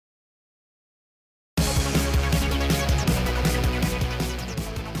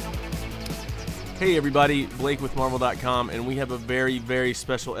Hey everybody, Blake with Marvel.com, and we have a very, very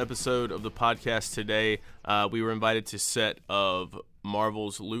special episode of the podcast today. We were invited to set of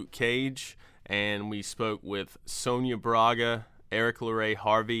Marvel's Luke Cage, and we spoke with Sonia Braga, Erik LaRay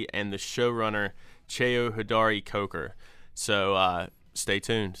Harvey, and the showrunner Cheo Hodari Coker. So stay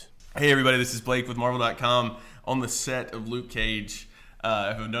tuned. Hey everybody, this is Blake with Marvel.com on the set of Luke Cage.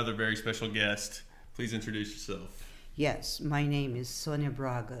 I have another very special guest. Please introduce yourself. Yes, my name is Sonia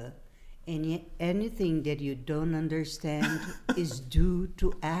Braga. Anything that you don't understand is due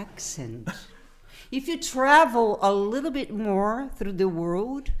to accent. If you travel a little bit more through the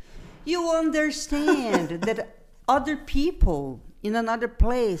world, you will understand that other people in another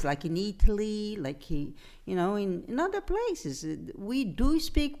place, like in Italy, in other places, we do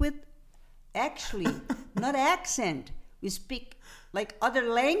speak with, actually, not accent. We speak like other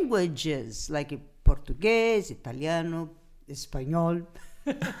languages, like Portuguese, Italiano, Espanol.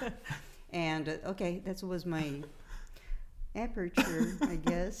 And that was my aperture, I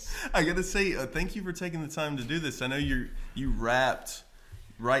guess. I gotta say, thank you for taking the time to do this. I know you rapped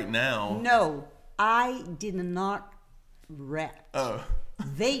right now. No, I did not rap. Oh.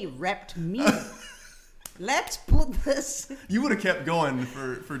 They rapped me. Let's put this. You would have kept going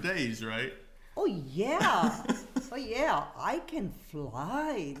for days, right? Oh yeah. I can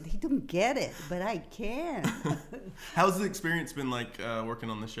fly. They don't get it, but I can. How's the experience been like working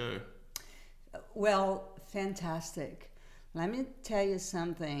on the show? Well, fantastic. Let me tell you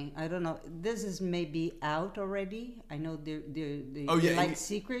something. I don't know. This is maybe out already. I know they like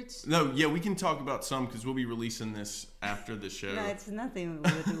secrets. No, yeah, we can talk about some because we'll be releasing this after the show. No, it's nothing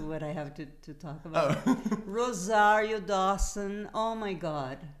with what I have to talk about. Oh. Rosario Dawson. Oh my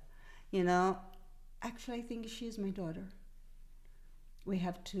God. Actually, I think she's my daughter. We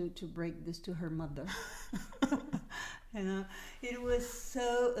have to break this to her mother. It was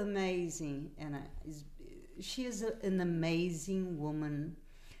so amazing, and she is an amazing woman.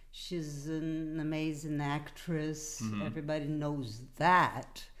 She's an amazing actress. Mm-hmm. Everybody knows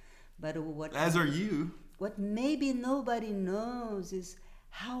that. But as are you. What maybe nobody knows is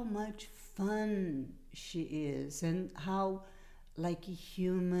how much fun she is, and how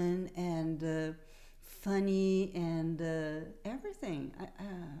human and funny and everything.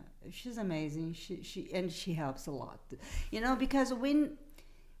 She's amazing. She helps a lot. Because when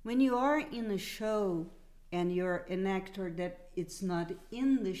you are in a show and you're an actor that it's not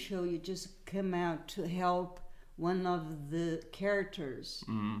in the show, you just come out to help one of the characters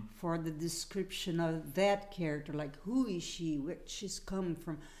for the description of that character, like who is she, where she's come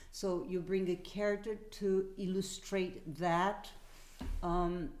from. So you bring a character to illustrate that.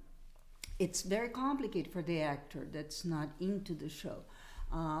 It's very complicated for the actor that's not into the show.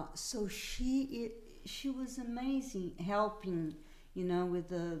 So she was amazing, helping, with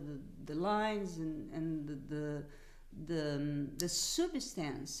the lines and the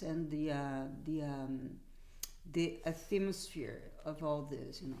substance and the atmosphere of all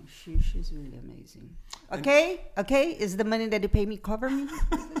this. She's really amazing. Okay, is the money that you pay me cover me?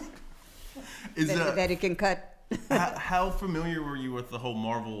 that you can cut. How familiar were you with the whole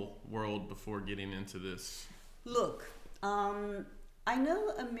Marvel world before getting into this? Look, I know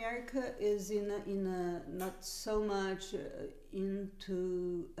America is in a not so much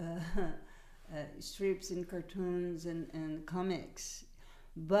into strips and cartoons and comics,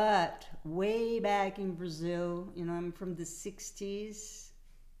 but way back in Brazil, I'm from the 60s.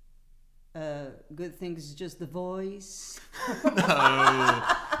 Good thing is just the voice. No.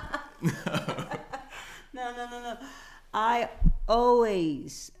 No. I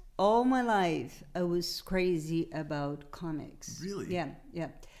always, all my life, I was crazy about comics. Really? Yeah.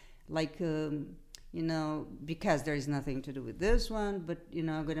 Because there is nothing to do with this one, but,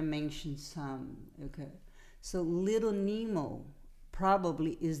 I'm going to mention some. Okay. So Little Nemo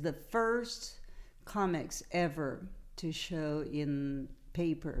probably is the first comics ever to show in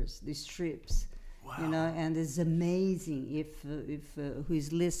papers, the strips. Wow. And it's amazing if who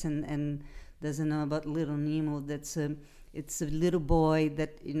is listening and doesn't know about Little Nemo. It's a little boy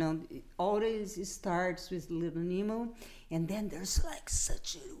that it always starts with Little Nemo, and then there's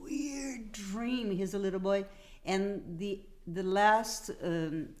such a weird dream. He's a little boy, and the last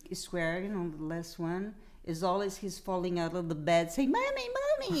square, the last one is always he's falling out of the bed saying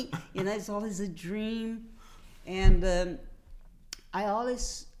 "Mommy." It's always a dream, and I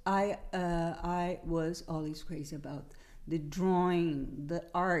was always crazy about the drawing, the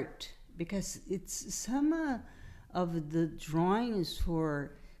art. Because it's some of the drawings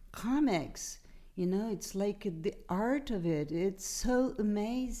for comics, it's like the art of it. It's so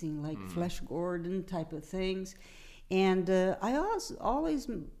amazing, like Flash Gordon type of things. And I always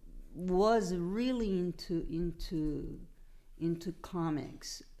was really into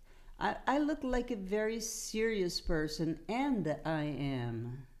comics. I look like a very serious person, and I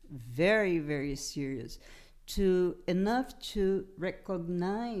am very, very serious, enough to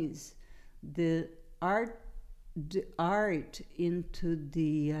recognize the art into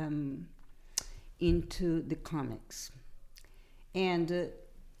the comics, and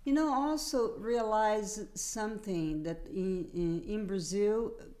also realize something that in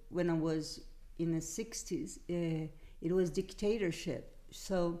Brazil, when I was in the 60s, it was dictatorship,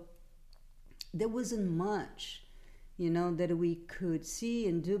 so there wasn't much that we could see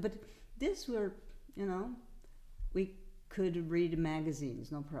and do, but this were we could read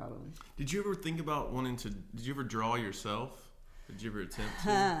magazines, no problem. Did you ever think about did you ever draw yourself? Did you ever attempt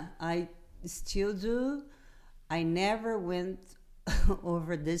to? I still do. I never went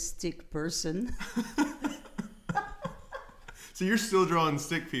over this stick person. So you're still drawing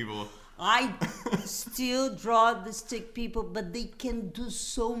stick people? I still draw the stick people, but they can do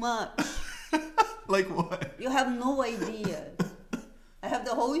so much. Like what? You have no idea. I have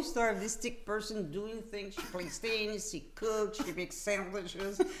the whole story of this stick person doing things. She plays tennis, she cooks, she makes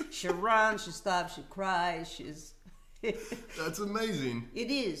sandwiches, she runs, she stops, she cries, That's amazing. It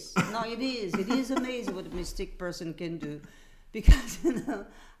is. No, it is. It is amazing what a mystic person can do. Because,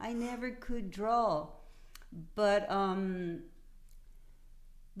 I never could draw. But when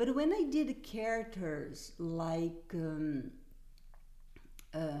I did characters like in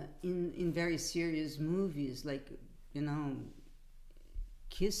very serious movies, like,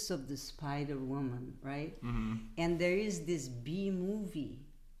 Kiss of the Spider Woman, right? Mm-hmm. And there is this B movie,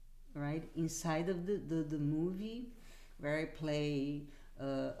 right? Inside of the movie, where I play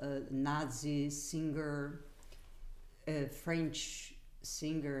a Nazi singer, a French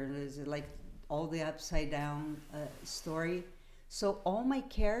singer, there's like all the upside down story. So all my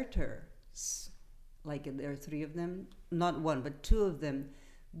characters, like there are 3 of them, not 1, but 2 of them,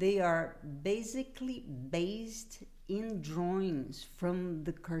 they are basically based in drawings from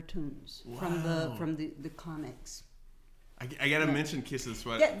the cartoons, wow. from the comics. I gotta mention Kiss of the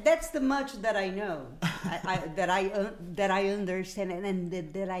Spider. Yeah, that's the much that I know, that I understand and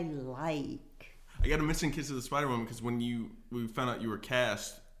that I like. I gotta mention Kiss of the Spider Woman because when we found out you were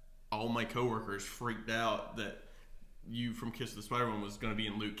cast, all my coworkers freaked out that you from Kiss of the Spider Woman was going to be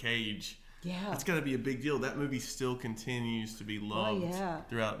in Luke Cage. Yeah, that's got to be a big deal. That movie still continues to be loved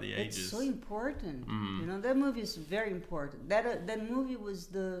throughout the ages. It's so important. Mm. That movie is very important. That movie was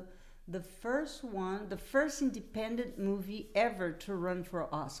the first one, the first independent movie ever to run for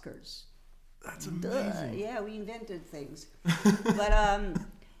Oscars. That's amazing. Yeah, we invented things.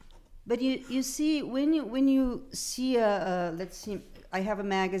 But you see, when you see let's see, I have a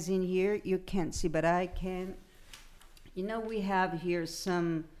magazine here. You can't see, but I can. We have here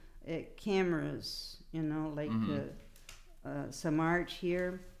some cameras, like some art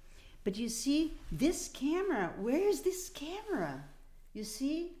here. But you see, this camera, where is this camera? You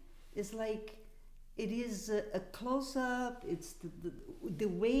see, it's like, it is a close-up. It's the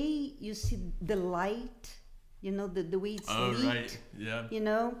way you see the light, the way it's lit. Oh, right, yeah.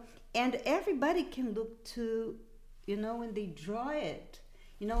 And everybody can look to, when they draw it,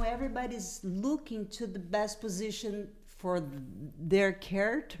 everybody's looking to the best position for their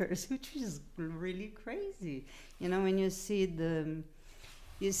characters, which is really crazy. When you see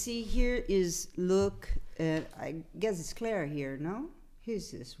here is I guess it's Claire here, no?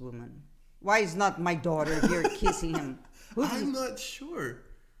 Who's this woman? Why is not my daughter here kissing him? I'm not sure.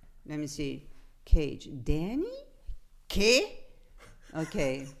 Let me see. Cage. Danny? K?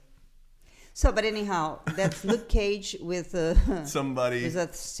 Okay. So, but anyhow, that's Luke Cage with somebody with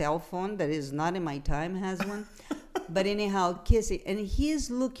a cell phone that is not in my time has one. But anyhow, kissing, and he's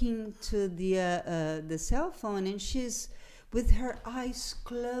looking to the cell phone, and she's with her eyes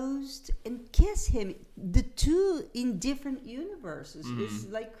closed and kiss him. The 2 in different universes. Mm-hmm. It's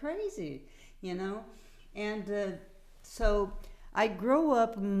like crazy, And so I grow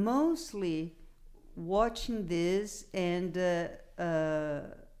up mostly watching this, and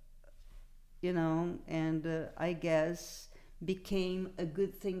I guess became a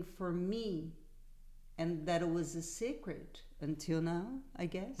good thing for me, and that it was a secret until now, I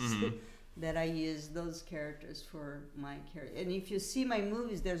guess. Mm-hmm. That I use those characters for my character. And if you see my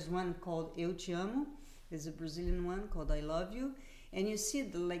movies, there's one called Eu Te Amo. There's a Brazilian one called I Love You. And you see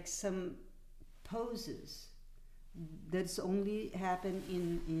some poses that's only happen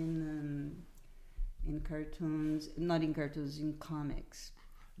in cartoons, not in cartoons, in comics.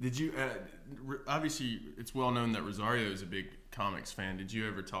 Did you, obviously it's well known that Rosario is a big comics fan. Did you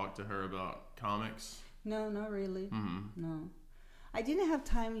ever talk to her about comics? No, not really. Mm-hmm. No. I didn't have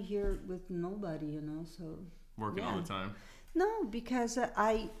time here with nobody, so Working all the time. No, because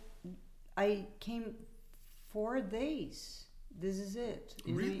I came 4 days. This is it.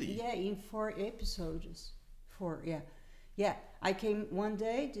 Really? Yeah, in 4 episodes. 4, yeah. Yeah, I came one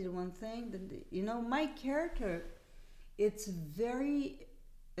day, did one thing. Then, my character, it's very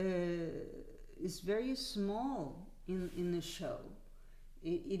small in the show.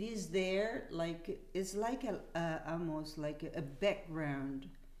 It is there, like it's like almost like a background,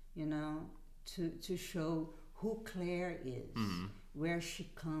 to show who Claire is, where she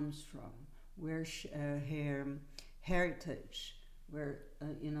comes from, where her heritage, where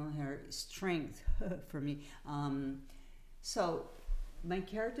her strength for me. So my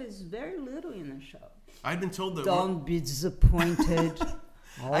character is very little in the show. I've been told that. Don't be disappointed.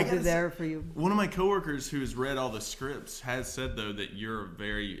 I'll be there for you. One of my coworkers who's read all the scripts has said, though, that you're a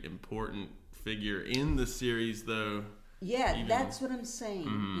very important figure in the series, though. Yeah, that's what I'm saying,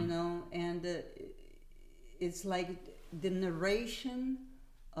 and it's like the narration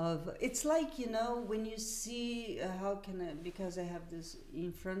of, it's like, when you see, because I have this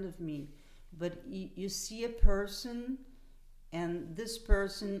in front of me, but you see a person, and this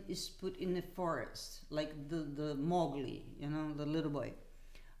person is put in the forest, like the Mowgli, the little boy.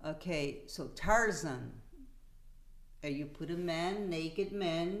 Okay, so Tarzan, you put a naked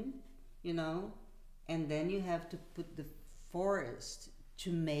man, and then you have to put the forest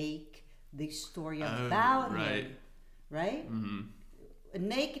to make the story about him, right? Mm-hmm. A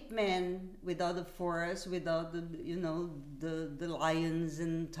naked man without the forest, without the lions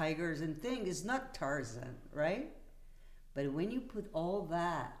and tigers and things is not Tarzan, right? But when you put all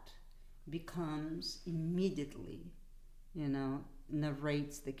that, becomes immediately,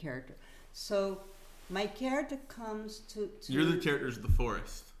 narrates the character. So my character comes to You're the character's the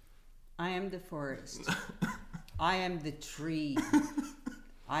forest. I am the forest. I am the tree.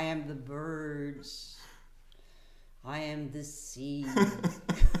 I am the birds. I am the sea.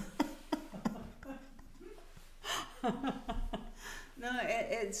 No,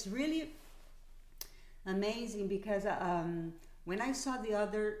 it's really amazing because when I saw the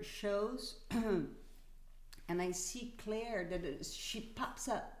other shows and I see Claire, that she pops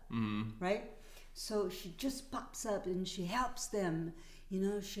up, right? So she just pops up and she helps them,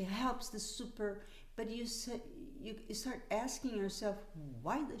 she helps the super. But you start asking yourself,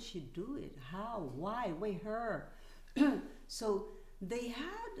 why does she do it? How? Why? Why her? So they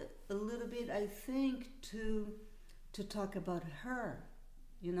had a little bit, I think, to talk about her,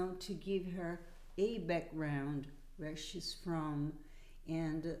 to give her a background, where she's from,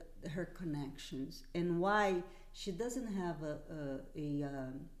 and her connections, and why she doesn't have a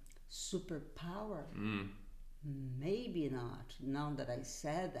superpower. Maybe not, now that I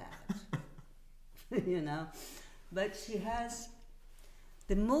said that. But she has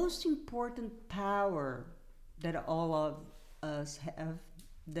the most important power that all of us have,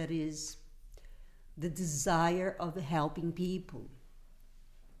 that is the desire of helping people.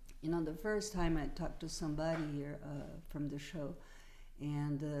 The first time I talked to somebody here from the show,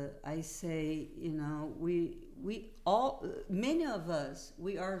 and I say, we all, many of us,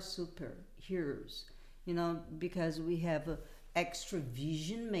 we are superheroes, because we have extra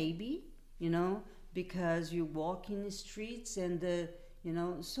vision, maybe, because you walk in the streets and,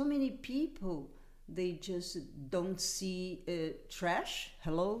 so many people, they just don't see trash.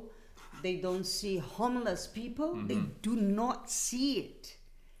 Hello? They don't see homeless people. Mm-hmm. They do not see it.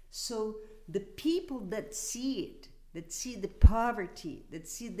 So the people that see it, that see the poverty, that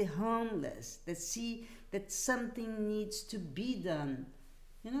see the homeless, that see that something needs to be done,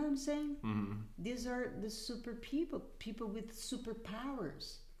 you know what I'm saying? Mm-hmm. These are the super people with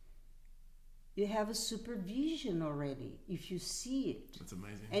superpowers. You have a supervision already if you see it. That's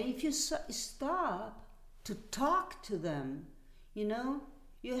amazing. And if you stop to talk to them,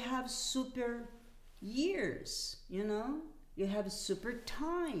 you have super years, you have super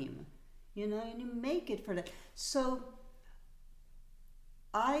time, and you make it for that. So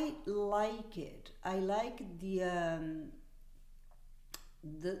I like it. I like the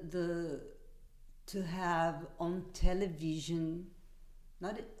to have on television,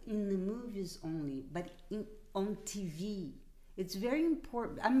 not in the movies only, but on TV. It's very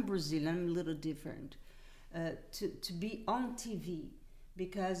important. I'm Brazilian, I'm a little different. To be on TV,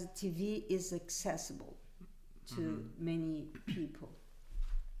 because TV is accessible to many people.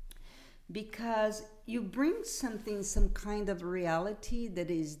 Because you bring some kind of reality that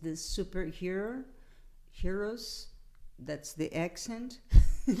is the heroes, that's the accent.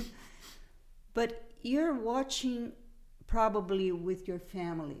 But you're watching probably with your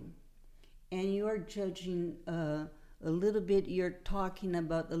family, and you're judging a little bit, you're talking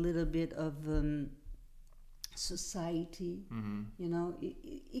about a little bit of society. You know,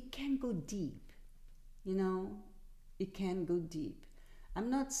 it can go deep. You know, it can go deep. I'm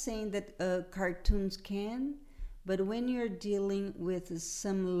not saying that cartoons can, but when you're dealing with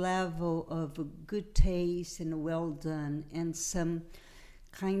some level of good taste and well done and some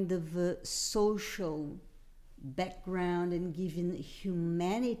kind of social background and giving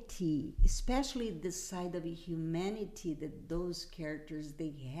humanity, especially the side of humanity that those characters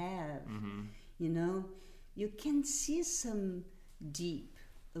they have, you know, you can see some deep,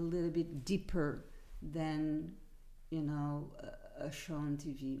 a little bit deeper than, you know, a show on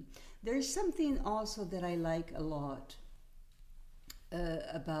TV. There's something also that I like a lot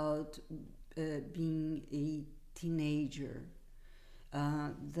about being a teenager,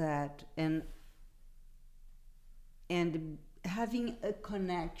 that and having a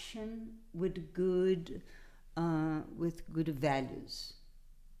connection with good values,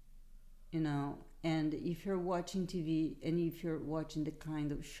 you know. And if you're watching TV and if you're watching the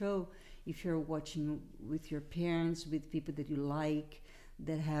kind of show, if you're watching with your parents, with people that you like,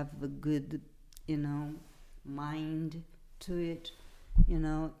 that have a good, you know, mind to it, you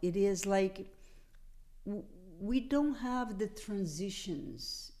know, it is like we don't have the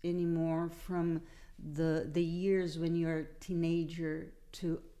transitions anymore from the years when you're a teenager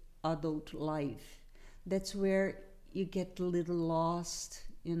to adult life. That's where you get a little lost,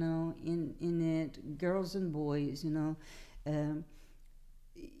 you know, in it. Girls and boys, you know,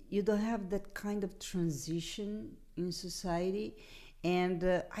 you don't have that kind of transition in society. And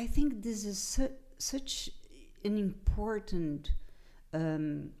I think this is such an important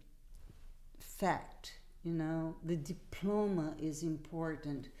fact, you know. The diploma is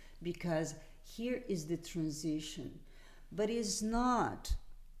important because here is the transition, but it's not,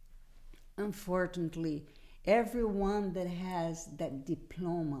 unfortunately, everyone that has that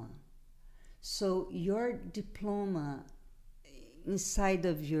diploma. So your diploma inside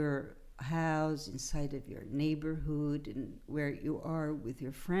of your house, inside of your neighborhood, and where you are with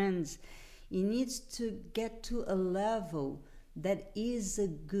your friends, it needs to get to a level that is a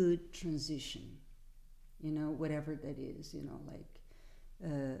good transition, you know, whatever that is, you know, like,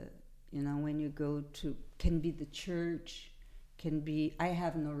 you know, when you go to, can be the church, can be, I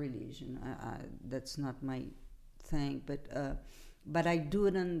have no religion, that's not my thing, but I do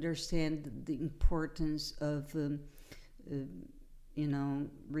understand the importance of, you know,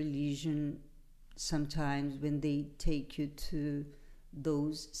 religion sometimes when they take you to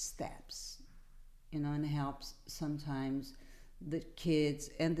those steps, you know, and helps sometimes the kids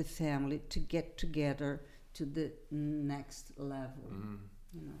and the family to get together to the next level,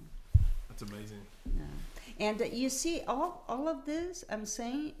 you know. That's amazing. Yeah. And you see, all of this, I'm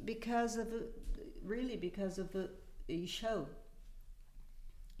saying, because of a show,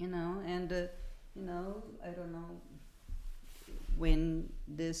 you know, and, you know, I don't know when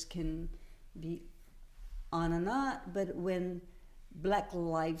this can be on or not, but when Black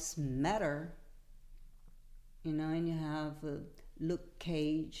Lives Matter, you know, and you have Luke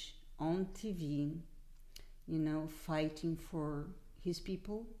Cage on TV, you know, fighting for his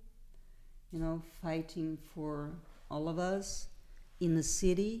people, you know, fighting for all of us in the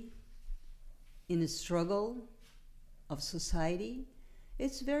city, in the struggle of society,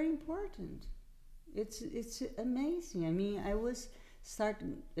 it's very important. It's amazing. I mean, I was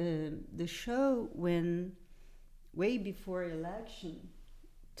starting the show when, way before election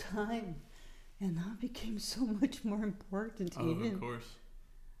time, and now it became so much more important. Oh, of course.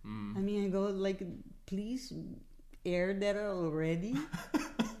 I mean, I go like, please air that already.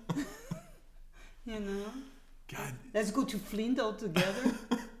 You know? God. Let's go to Flint all together.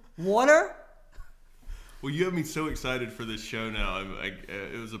 Water? Well, you have me so excited for this show now.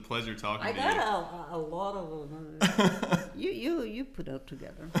 It was a pleasure talking to you. I got a lot of them. You put out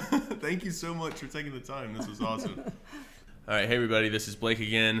together. Thank you so much for taking the time. This was awesome. All right. Hey, everybody. This is Blake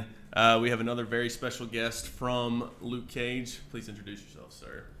again. We have another very special guest from Luke Cage. Please introduce yourself,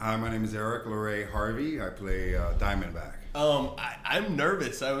 sir. Hi, my name is Erik LaRay Harvey. I play Diamondback. I'm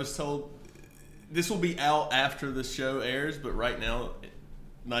nervous. I was told this will be out after the show airs, but right now,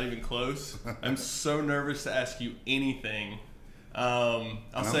 not even close. I'm so nervous to ask you anything. I'm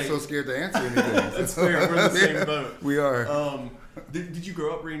so scared to answer anything. That's fair. We're in the same boat. We are. Did you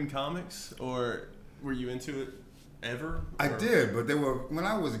grow up reading comics, or were you into it ever? I did, but when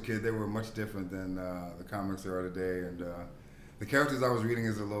I was a kid, they were much different than the comics there are today. And the characters I was reading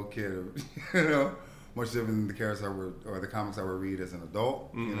as a little kid, you know, much different than the characters or the comics I would read as an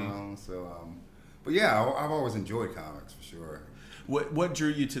adult. Mm-hmm. You know, so. But yeah, I've always enjoyed comics for sure. What drew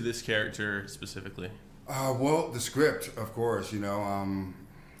you to this character specifically? Well, the script, of course. When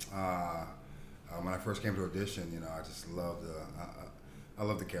I first came to audition, I just loved I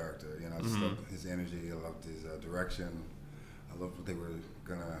loved the character. I just loved his energy. I loved his direction. I loved what they were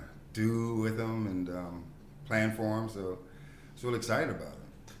gonna do with him and plan for him. So I was really excited about it.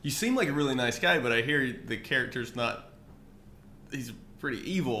 You seem like a really nice guy, but I hear the character's not. He's pretty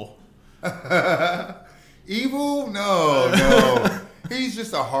evil. Evil? No. He's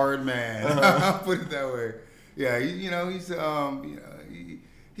just a hard man. I'll put it that way. Yeah, he's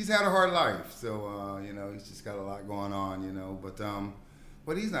had a hard life, so he's just got a lot going on,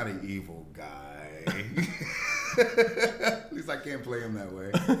 but he's not an evil guy. At least I can't play him that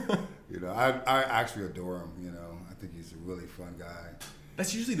way. I actually adore him. I think he's a really fun guy.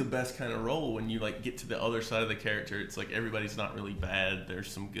 That's usually the best kind of role when you like get to the other side of the character. It's like everybody's not really bad.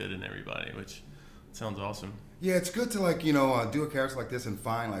 There's some good in everybody, which sounds awesome. Yeah, it's good to do a character like this and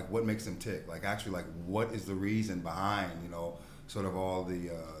find like what makes them tick. Like actually like what is the reason behind sort of all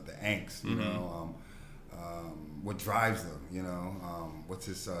the angst. What drives them. What's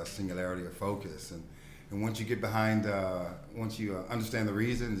his singularity of focus and once you get behind, once you understand the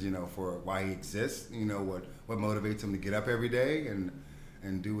reasons for why he exists, what motivates him to get up every day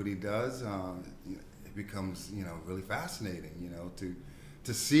and do what he does, it becomes really fascinating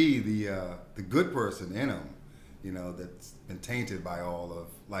to see the good person in him. That's been tainted by all of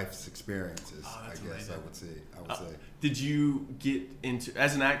life's experiences. I guess amazing. I would say. Did you get into,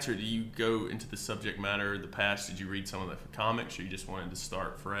 as an actor, do you go into the subject matter of the past? Did you read some of the comics, or you just wanted to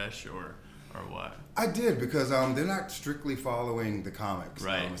start fresh, or what? I did, because they're not strictly following the comics,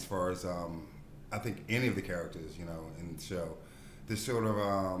 right? As far as I think any of the characters, in the show, this sort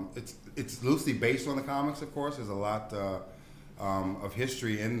of it's loosely based on the comics. Of course, there's a lot of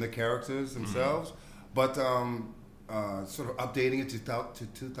history in the characters themselves. But sort of updating it to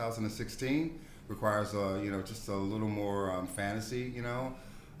 2016 requires just a little more fantasy, and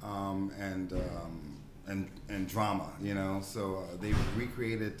drama, So they've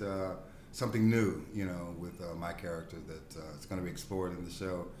recreated something new, with my character that it's going to be explored in the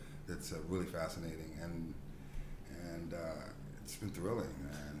show. That's really fascinating and it's been thrilling,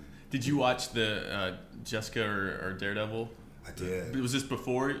 man. Did you watch the Jessica or Daredevil? I did. Was this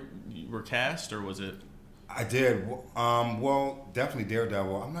before you were cast, or was it? I did. Well, definitely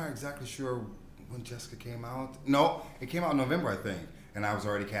Daredevil. I'm not exactly sure when Jessica came out. No, it came out in November, I think, and I was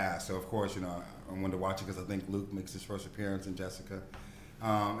already cast. So, of course, I wanted to watch it because I think Luke makes his first appearance in Jessica.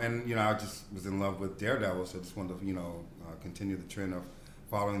 And, I just was in love with Daredevil, so I just wanted to, continue the trend of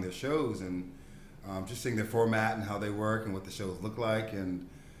following their shows and just seeing their format and how they work and what the shows look like. And,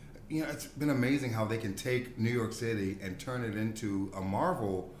 it's been amazing how they can take New York City and turn it into a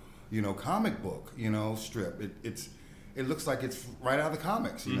Marvel, comic book, strip. It looks like it's right out of the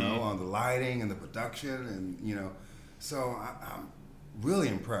comics, on the lighting and the production and, so I'm really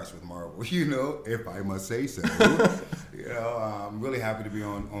impressed with Marvel, if I must say so. I'm really happy to be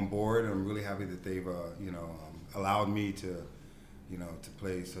on board. I'm really happy that they've, allowed me to, to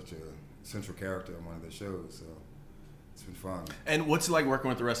play such a central character in one of their shows, so. It's been fun. And what's it like working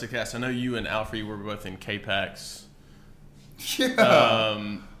with the rest of the cast? I know you and Alfre were both in K-Pax. Yeah.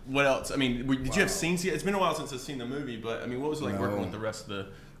 What else? I mean, did you have scenes yet? It's been a while since I've seen the movie, but I mean, what was it like working with the rest of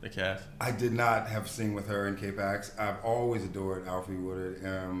the cast? I did not have a scene with her in K-Pax. I've always adored Alfre Woodard.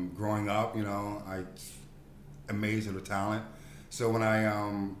 Growing up, I amazed at her talent. So when I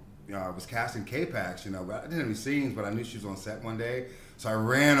was casting K-Pax, I didn't have any scenes, but I knew she was on set one day. So I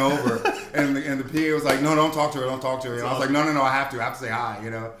ran over, and the PA was like, "No, don't talk to her, don't talk to her." And I was like, "No, I have to say hi,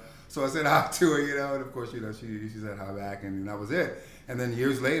 So I said hi to her, and of course, she said hi back, and that was it. And then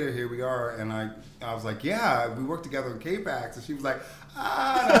years later, here we are, and I was like, "Yeah, we worked together in K-Pax," and she was like,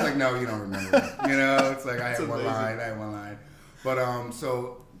 "Ah," and I was like, "No, you don't remember me." It's like I had one line, but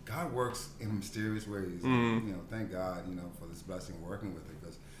so God works in mysterious ways. Thank God, for this blessing of working with her,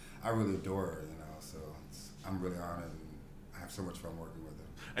 because I really adore her, So I'm really honored. I have so much fun working with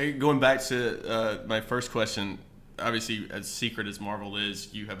her. Going back to my first question, obviously, as secret as Marvel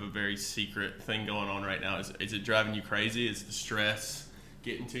is, you have a very secret thing going on right now. Is it driving you crazy? Is the stress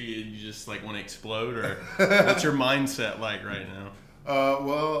getting to you? You just like want to explode, or what's your mindset like right now?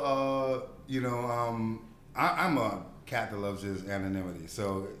 I'm a cat that loves his anonymity.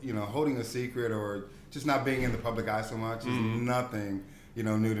 So holding a secret or just not being in the public eye so much is nothing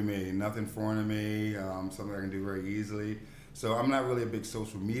new to me, nothing foreign to me. Something I can do very easily. So I'm not really a big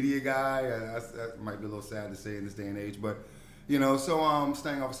social media guy. That might be a little sad to say in this day and age, but so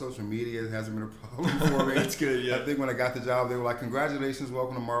staying off of social media hasn't been a problem for me. That's good. Yeah. I think when I got the job, they were like, "Congratulations,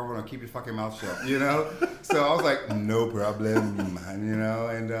 welcome to Marvel, and keep your fucking mouth shut." So I was like, "No problem,"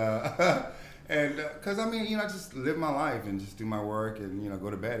 And because I mean, I just live my life and just do my work and go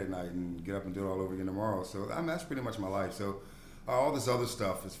to bed at night and get up and do it all over again tomorrow. So I mean, that's pretty much my life. So all this other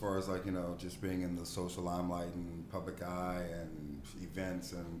stuff, as far as like just being in the social limelight and public eye and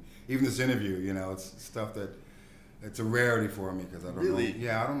events and even this interview, it's stuff that it's a rarity for me because I don't really.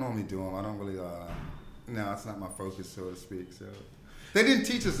 I don't normally do them. I don't really. No, it's not my focus, so to speak. So. They didn't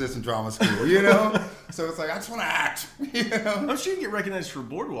teach us this in drama school, So it's like, I just want to act, I'm sure you get recognized for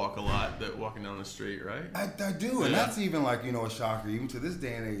Boardwalk a lot, that walking down the street, right? I do, and that's even like, a shocker. Even to this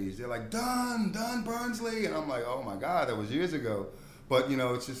day and age, they're like, Don Burnsley. And I'm like, oh my God, that was years ago. But,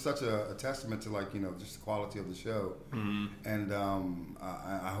 it's just such a testament to like, just the quality of the show. Mm-hmm. And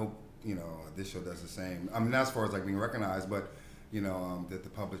I hope, this show does the same. I mean, not as far as like being recognized, but that the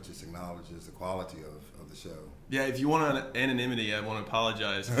public just acknowledges the quality of the show. Yeah, if you want anonymity, I want to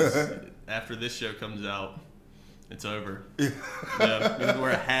apologize. 'Cause after this show comes out, it's over. You can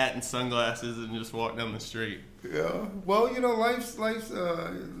wear a hat and sunglasses and just walk down the street. Yeah. Well, life's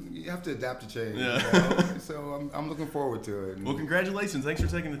you have to adapt to change. Yeah. So I'm looking forward to it. Well, congratulations. Thanks for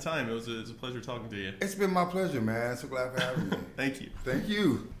taking the time. It was a pleasure talking to you. It's been my pleasure, man. So glad for having me. Thank you. Thank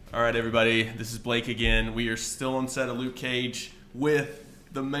you. All right, everybody. This is Blake again. We are still on set of Luke Cage with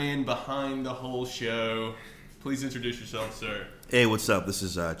the man behind the whole show. Please introduce yourself, sir. Hey, what's up? This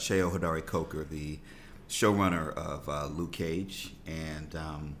is Cheo Hodari Coker, the showrunner of Luke Cage, and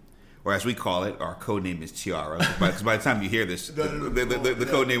or as we call it, our code name is Tiara. Because by the time you hear this, the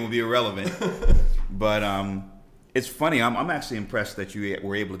code name will be irrelevant. But it's funny. I'm actually impressed that you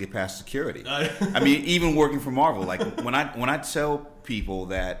were able to get past security. I mean, even working for Marvel, like when I tell people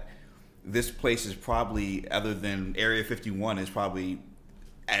that this place is probably, other than Area 51, is probably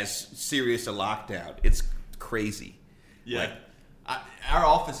as serious a lockdown. It's crazy. Yeah, our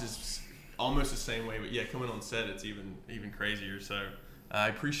office is almost the same way, but coming on set, it's even crazier. So I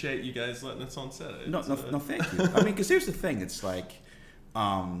appreciate you guys letting us on set. No, thank you. I mean, because here's the thing. It's like,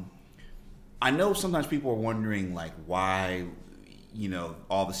 I know sometimes people are wondering like why,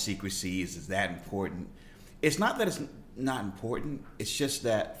 all the secrecy is that important. It's not that it's not important. It's just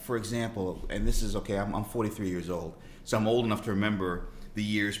that, for example, and this is okay. I'm 43 years old, so I'm old enough to remember the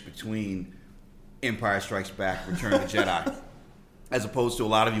years between Empire Strikes Back, Return of the Jedi. As opposed to a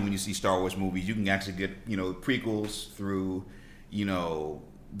lot of you, when you see Star Wars movies, you can actually get, prequels through,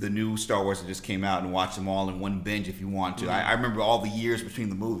 the new Star Wars that just came out and watch them all in one binge if you want to. I remember all the years between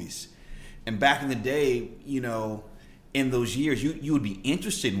the movies. And back in the day, in those years, you would be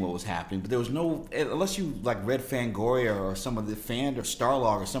interested in what was happening, but there was no, unless you like read Fangoria or some of the Fan or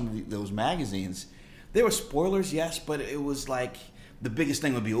Starlog or some of those magazines, there were spoilers, yes, but it was like, the biggest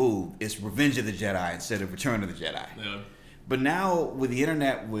thing would be, it's Revenge of the Jedi instead of Return of the Jedi. Yeah. But now with the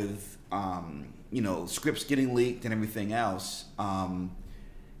internet, with scripts getting leaked and everything else,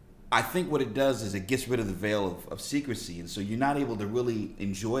 I think what it does is it gets rid of the veil of secrecy, and so you're not able to really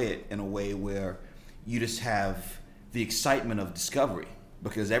enjoy it in a way where you just have the excitement of discovery,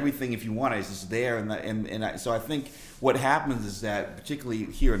 because everything, if you want it, is just there. So I think what happens is that, particularly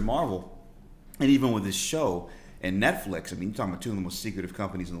here in Marvel, and even with this show and Netflix, I mean, you're talking about two of the most secretive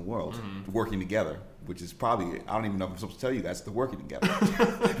companies in the world working together, which is probably, I don't even know if I'm supposed to tell you guys, they're working together.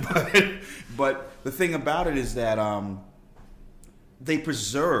 but the thing about it is that they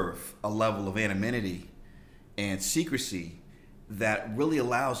preserve a level of anonymity and secrecy that really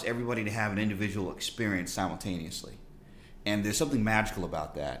allows everybody to have an individual experience simultaneously. And there's something magical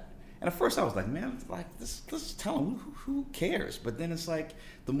about that. And at first I was like, man, let's tell them, who cares? But then it's like,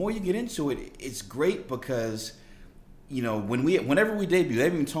 the more you get into it, it's great because, whenever we debut, they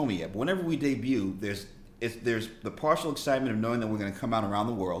haven't even told me yet, but whenever we debut, there's the partial excitement of knowing that we're going to come out around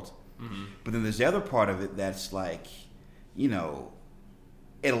the world. Mm-hmm. But then there's the other part of it that's like,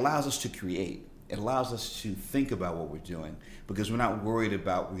 it allows us to create. It allows us to think about what we're doing because we're not worried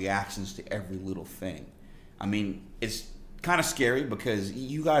about reactions to every little thing. I mean, it's kind of scary because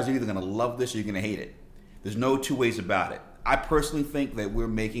you guys are either going to love this or you're going to hate it. There's no two ways about it. I personally think that we're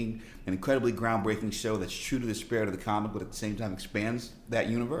making an incredibly groundbreaking show that's true to the spirit of the comic, but at the same time expands that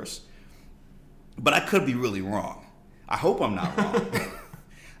universe. But I could be really wrong. I hope I'm not wrong.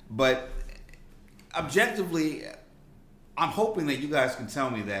 But objectively, I'm hoping that you guys can tell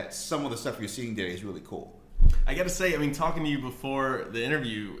me that some of the stuff you're seeing today is really cool. I got to say, I mean, talking to you before the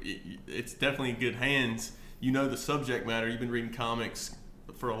interview, it's definitely in good hands. You know the subject matter. You've been reading comics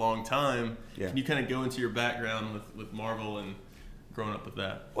for a long time. Yeah. Can you kind of go into your background with Marvel and growing up with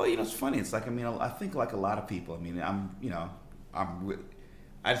that? Well, it's funny. It's like, I mean, I think like a lot of people. I mean,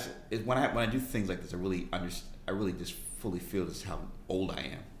 when I do things like this, I really just fully feel this how old I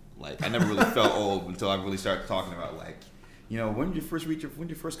am. Like, I never really felt old until I really started talking about like, when did you first read your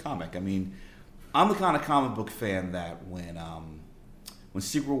first comic? I mean, I'm the kind of comic book fan that when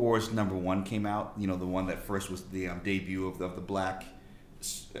Secret Wars #1 came out, the one that first was the debut of the black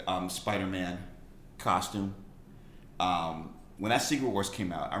Spider-Man costume. When that Secret Wars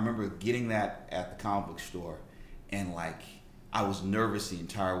came out, I remember getting that at the comic book store, and I was nervous the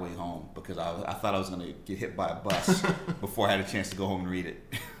entire way home because I thought I was going to get hit by a bus before I had a chance to go home and read it.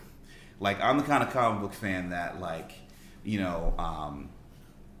 I'm the kind of comic book fan that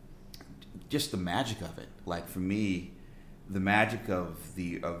just the magic of it. For me, the magic of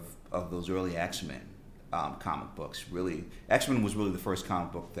those early X-Men comic books really. X-Men was really the first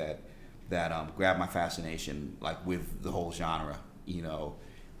comic book that grabbed my fascination, with the whole genre,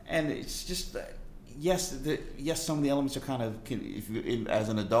 and it's just yes, some of the elements are kind of, as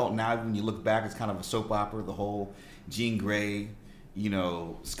an adult now, when you look back, it's kind of a soap opera. The whole Jean Grey,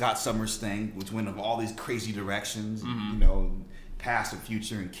 Scott Summers thing, which went in all these crazy directions, past and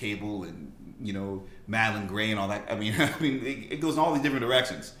future and Cable and Madeline Gray and all that. I mean, it goes in all these different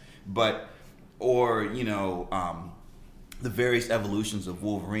directions, the various evolutions of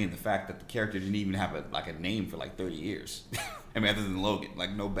Wolverine, the fact that the character didn't even have a name for 30 years. I mean, other than Logan,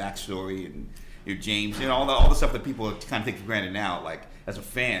 no backstory and James, all the stuff that people kind of take for granted now. As a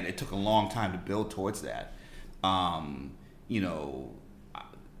fan, it took a long time to build towards that.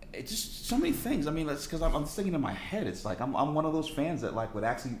 It's just so many things. I mean, that's because I'm thinking in my head. It's I'm one of those fans that would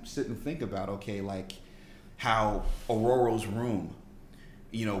actually sit and think about, how Aurora's room,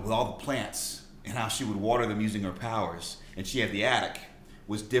 with all the plants and how she would water them using her powers, and she had the attic,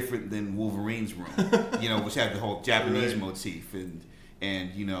 was different than Wolverine's room, which had the whole Japanese motif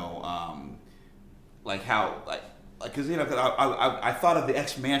because I thought of the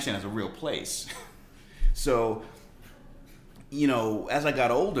X Mansion as a real place. So, as I got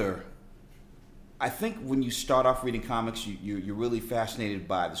older, I think when you start off reading comics, you're really fascinated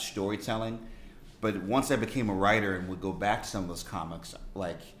by the storytelling. But once I became a writer and would go back to some of those comics,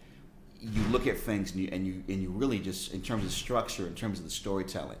 you look at things and you really just, in terms of structure, in terms of the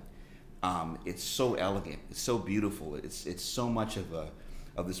storytelling, it's so elegant, it's so beautiful, it's so much of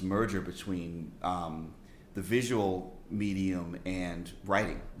this merger between the visual medium and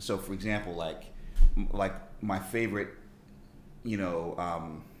writing. So, for example, my favorite,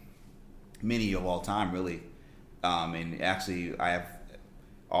 mini of all time, really, and actually I have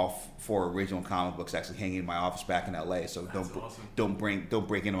all 4 original comic books actually hanging in my office back in LA. So don't break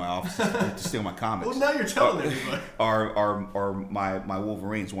into my office to steal my comics. Well, now you're telling everybody. Are my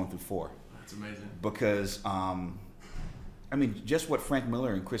Wolverines 1 through 4. That's amazing. Because just what Frank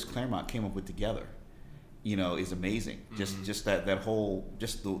Miller and Chris Claremont came up with together, is amazing. Mm-hmm. Just that whole,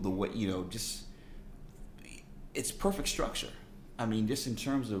 just the way, it's perfect structure. I mean, just in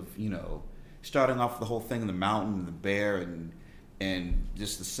terms of, starting off the whole thing in the mountain and the bear and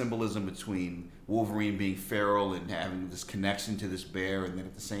just the symbolism between Wolverine being feral and having this connection to this bear, and then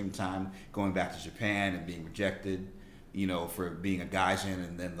at the same time going back to Japan and being rejected, for being a Gaijin,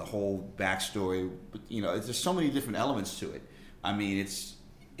 and then the whole backstory. There's just so many different elements to it. I mean, it's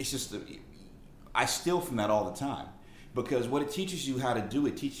just, I steal from that all the time, because what it teaches you how to do,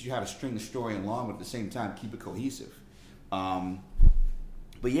 it teaches you how to string the story along, but at the same time keep it cohesive.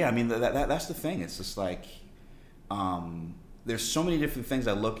 But yeah, I mean, that's the thing. It's just there's so many different things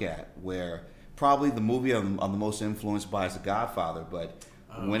I look at where probably the movie I'm the most influenced by is The Godfather, but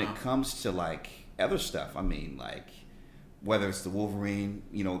when it comes to other stuff, I mean, whether it's the Wolverine,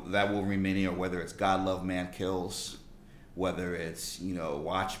 that Wolverine mini, or whether it's God Love Man Kills, whether it's,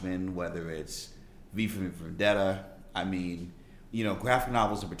 Watchmen, whether it's V for Vendetta, I mean, graphic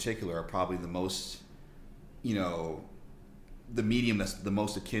novels in particular are probably the most, the medium that's the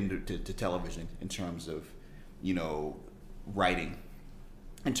most akin to television in terms of, writing,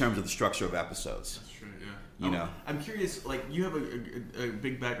 in terms of the structure of episodes. That's true, yeah. I'm curious, you have a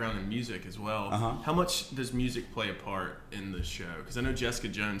big background in music as well. Uh-huh. How much does music play a part in the show? Because I know Jessica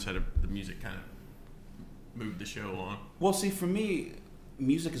Jones had the music kind of moved the show along. Well, see, for me,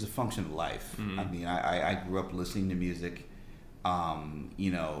 music is a function of life. Mm-hmm. I mean, I grew up listening to music.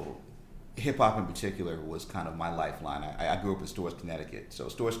 Hip hop in particular was kind of my lifeline. I grew up in Storrs, Connecticut. So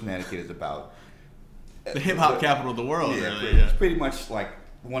Storrs, Connecticut is about the hip hop capital of the world. Yeah, really. It's pretty much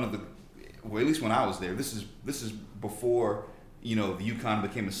one of the, well, at least when I was there. This is before the UConn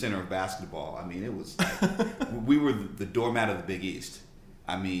became a center of basketball. I mean, it was we were the doormat of the Big East.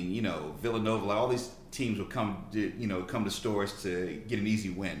 I mean, Villanova, all these teams would come to Storrs to get an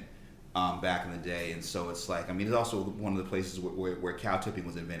easy win back in the day, and so it's it's also one of the places where cow tipping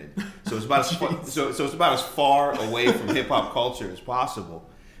was invented. So it's about it's about as far away from hip hop culture as possible.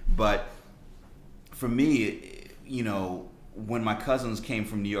 But for me, when my cousins came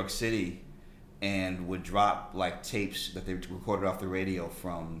from New York City, and would drop like tapes that they recorded off the radio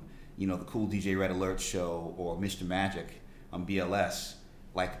from, you know, the Cool DJ Red Alert show or Mr. Magic on BLS.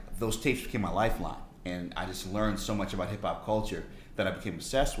 Like, those tapes became my lifeline, and I just learned so much about hip hop culture that I became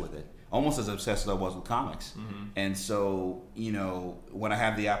obsessed with it, almost as obsessed as I was with comics. And so, you know, when I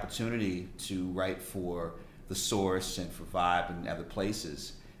have the opportunity to write for The Source and for Vibe and other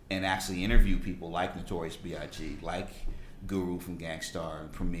places, and actually interview people like Notorious B.I.G., like Guru from Gangstar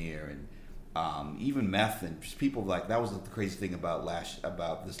and Premier, and even Meth, and just people like that. Was the crazy thing about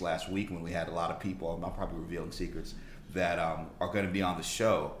this last week when we had a lot of people. I'm probably revealing secrets that are going to be on the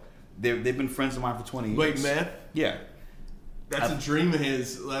show. They've been friends of mine for 20 years. Wait, Meth? Yeah. That's a dream of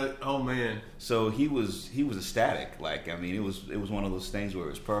his. Like, oh man. So he was ecstatic. Like, I mean, it was one of those things where it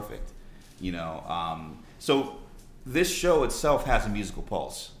was perfect, you know. So this show itself has a musical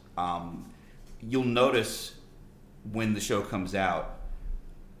pulse. You'll notice when the show comes out,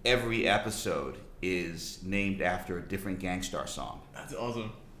 every episode is named after a different Gangstar song. That's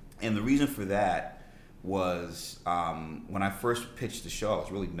awesome. And the reason for that was when I first pitched the show, I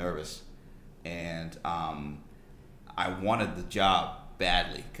was really nervous, and I wanted the job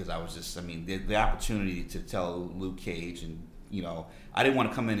badly because I was just, I mean, the opportunity to tell Luke Cage, and, you know, I didn't want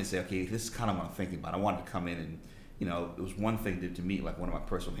to come in and say, okay, this is kind of what I'm thinking about. I wanted to come in and, you know, it was one thing to meet like one of my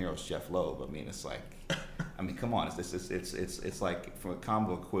personal heroes, Jeff Loeb. I mean, it's like, I mean, come on, it's like from a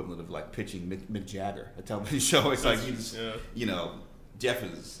combo equivalent of like pitching Mick Jagger, a television show. It's like, you know, Jeff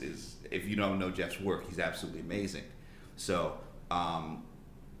is if you don't know Jeff's work, he's absolutely amazing. So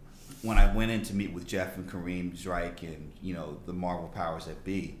when I went in to meet with Jeff and Kareem Zreik and, you know, the Marvel powers that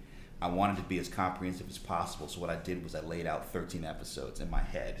be, I wanted to be as comprehensive as possible. So what I did was I laid out 13 episodes in my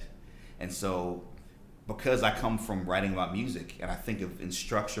head, and so, because I come from writing about music and I think of in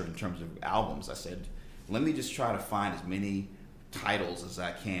structure in terms of albums, I said, let me just try to find as many titles as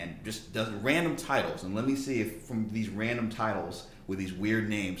I can, just random titles, and let me see if from these random titles with these weird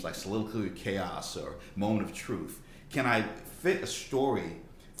names like Soliloquy of Chaos or Moment of Truth, can I fit a story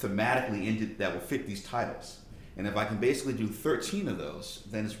thematically into that will fit these titles? And if I can basically do 13 of those,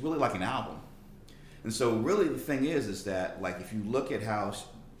 then it's really like an album. And so really the thing is that, like, if you look at how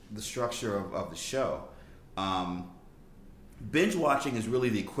the structure of the show, binge watching is really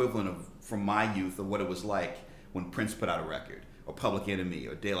the equivalent of, from my youth, of what it was like when Prince put out a record, or Public Enemy,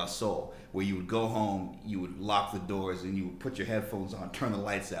 or De La Soul, where you would go home, you would lock the doors, and you would put your headphones on, turn the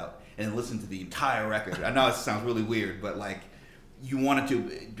lights out, and listen to the entire record. I know it sounds really weird, but like, you wanted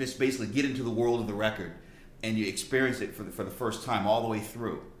to just basically get into the world of the record, and you experience it for the first time all the way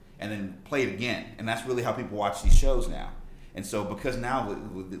through, and then play it again. And that's really how people watch these shows now. And so, because now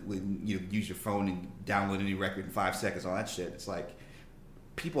when you use your phone and download any record in 5 seconds, all that shit, it's like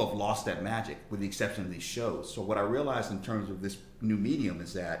people have lost that magic, with the exception of these shows. So what I realized in terms of this new medium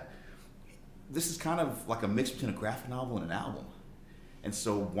is that this is kind of like a mix between a graphic novel and an album. And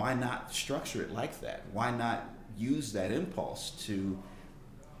so why not structure it like that? Why not use that impulse to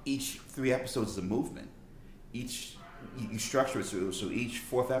each 3 episodes is a movement? You structure it so each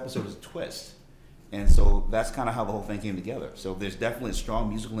 4th episode is a twist. And so that's kind of how the whole thing came together. So there's definitely a strong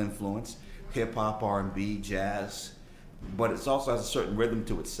musical influence, hip hop, R&B, jazz, but it also has a certain rhythm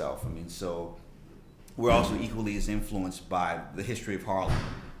to itself. I mean, so we're also equally as influenced by the history of Harlem,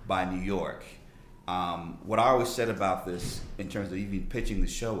 by New York. What I always said about this in terms of even pitching the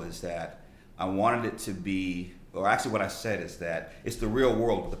show is that I wanted it to be, or actually what I said is that it's the real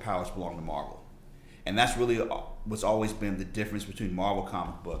world, but the powers belong to Marvel. And that's really what's always been the difference between Marvel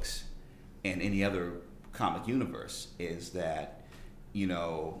comic books and any other comic universe, is that, you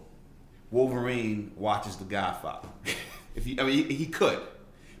know, Wolverine watches The Godfather. He could,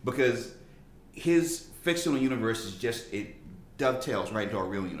 because his fictional universe is just, it dovetails right into our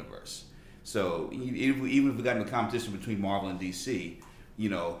real universe. So even if we got in a competition between Marvel and DC, you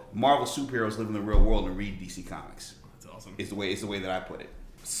know, Marvel superheroes live in the real world and read DC comics. That's awesome. It's the way that I put it.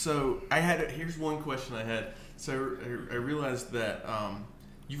 So here's one question I had. So I realized that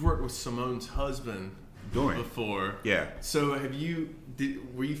you've worked with Simone's husband Dorian before. Yeah. So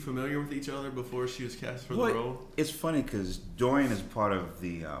were you familiar with each other before she was cast for the role? It's funny because Dorian is part of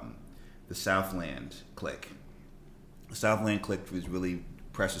the Southland clique. The Southland clique was really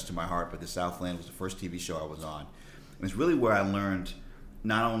precious to my heart, but the Southland was the first TV show I was on, and it's really where I learned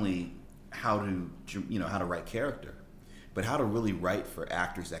not only how to write character, but how to really write for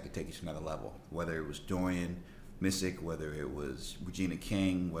actors that could take you to another level. Whether it was Dorian Missick, whether it was Regina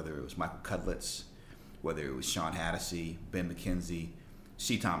King, whether it was Michael Cudlitz, whether it was Sean Hattasey, Ben McKenzie,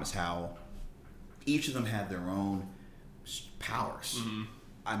 C. Thomas Howell. Each of them had their own powers. Mm-hmm.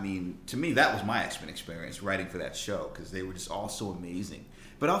 I mean, to me, that was my X-Men experience writing for that show, because they were just all so amazing.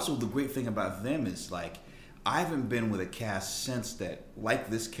 But also the great thing about them is like I haven't been with a cast since that like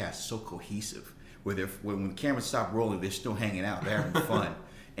this cast so cohesive where when the cameras stop rolling they're still hanging out, they're having fun,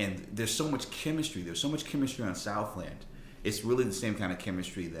 and there's so much chemistry. There's so much chemistry on Southland. It's really the same kind of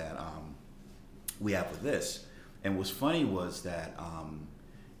chemistry that we have with this. And what's funny was that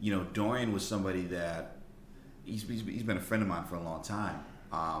Dorian was somebody that he's been a friend of mine for a long time.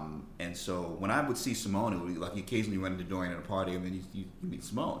 And so when I would see Simone, it would be like you occasionally run into Dorian at a party and then you meet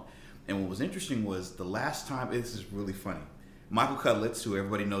Simone. And what was interesting was the last time, this is really funny, Michael Cudlitz, who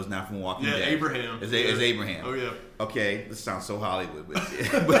everybody knows now from Walking Dead. Abraham. Is Abraham. Oh, yeah. Okay, this sounds so Hollywood. But,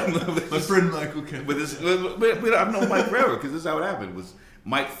 My friend Michael Cudlitz. But I've known Mike forever because this is how it happened. Was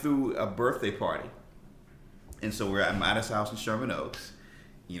Mike threw a birthday party. And so we're at his house in Sherman Oaks.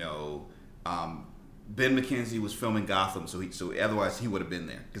 Ben McKenzie was filming Gotham, so otherwise he would have been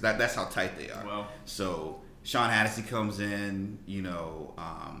there because that's how tight they are. Wow. So Sean Hannity comes in,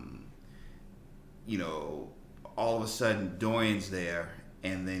 all of a sudden Dorian's there,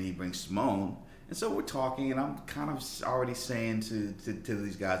 and then he brings Simone, and so we're talking, and I'm kind of already saying to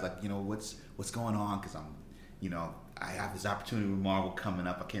these guys like, what's going on, because I have this opportunity with Marvel coming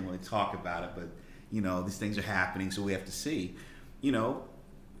up. I can't really talk about it, but these things are happening, so we have to see,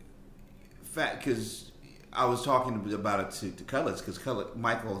 because I was talking about it to Cudlitz, because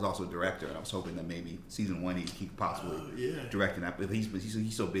Michael is also a director, and I was hoping that maybe season 1 he could possibly direct that. But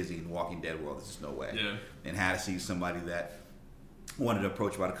he's so busy in the Walking Dead world, there's just no way. Yeah. And had to see somebody that wanted to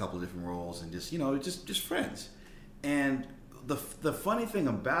approach about a couple of different roles and just friends. And the funny thing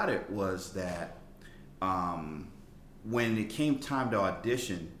about it was that when it came time to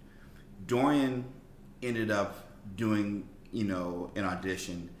audition, Dorian ended up doing an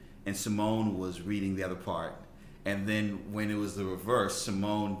audition, and Simone was reading the other part. And then when it was the reverse,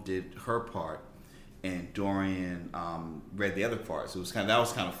 Simone did her part, and Dorian read the other part. So that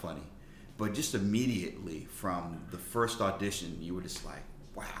was kind of funny. But just immediately from the first audition, you were just like,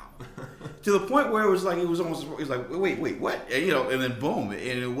 wow. To the point where it was like wait, what? And then boom. And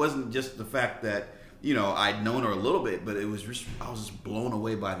it wasn't just the fact that I'd known her a little bit, but I was just blown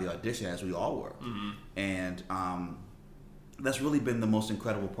away by the audition, as we all were. Mm-hmm. And that's really been the most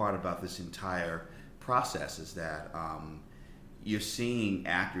incredible part about this entire process, is that you're seeing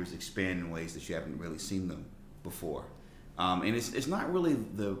actors expand in ways that you haven't really seen them before. And it's not really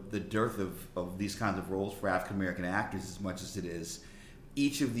the dearth of these kinds of roles for African American actors as much as it is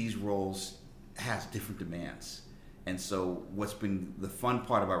each of these roles has different demands. And so what's been the fun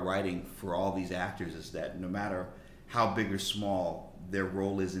part about writing for all these actors is that no matter how big or small their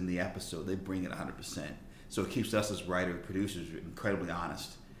role is in the episode, they bring it 100%. So it keeps us as writer and producers incredibly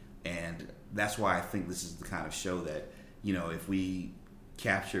honest. And that's why I think this is the kind of show that, if we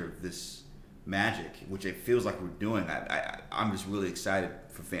capture this magic, which it feels like we're doing, I'm just really excited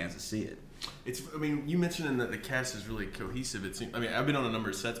for fans to see it. You mentioned that the cast is really cohesive. I've been on a number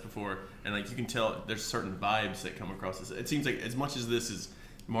of sets before, and you can tell there's certain vibes that come across. It seems like as much as this is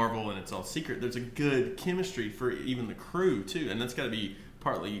Marvel and it's all secret, there's a good chemistry for even the crew too, and that's got to be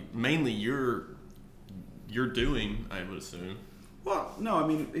mainly your doing, I would assume. Well, no,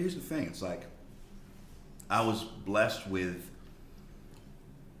 here's the thing. It's like I was blessed with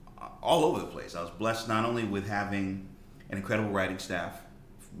all over the place. I was blessed not only with having an incredible writing staff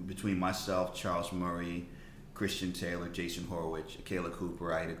between myself, Charles Murray, Christian Taylor, Jason Horwich, Kayla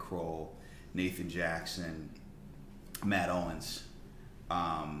Cooper, Ida Kroll, Nathan Jackson, Matt Owens,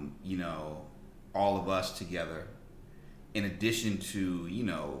 all of us together, in addition to,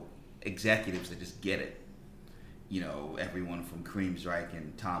 executives that just get it. Everyone from Kareem Zreik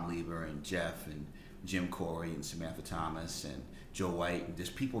and Tom Lieber and Jeff and Jim Corey and Samantha Thomas and Joe White, and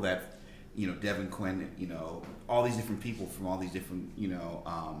just people that, Devin Quinn, all these different people from all these different,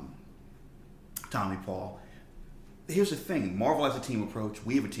 Tommy Paul. Here's the thing, Marvel has a team approach,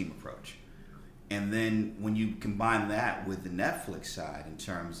 we have a team approach. And then when you combine that with the Netflix side in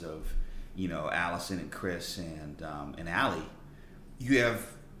terms of, Allison and Chris and Allie, you have,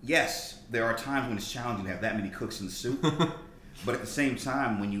 yes, there are times when it's challenging to have that many cooks in the soup. But at the same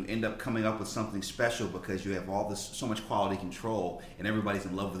time, when you end up coming up with something special because you have so much quality control and everybody's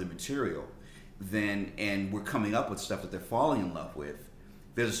in love with the material, and we're coming up with stuff that they're falling in love with,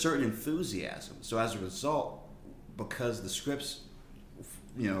 there's a certain enthusiasm. So as a result, because the scripts,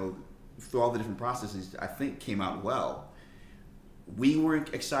 through all the different processes, I think came out well, we were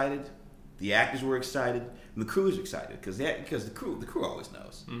excited, the actors were excited, and the crew is excited because the crew always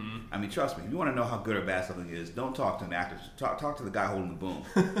knows. Mm-hmm. Trust me. If you want to know how good or bad something is, don't talk to an actor. Talk to the guy holding the boom,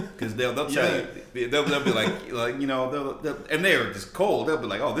 because they'll tell you. They'll be like and they're just cold. They'll be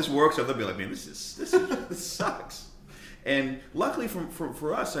like, oh, this works, or they'll be like, man, this sucks. And luckily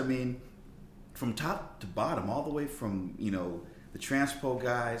for us, I mean, from top to bottom, all the way from, the transpo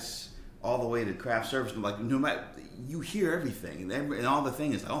guys, all the way to craft service, like, no matter, you hear everything. And all the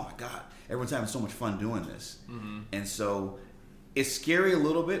thing is, oh my God, everyone's having so much fun doing this. Mm-hmm. And so it's scary a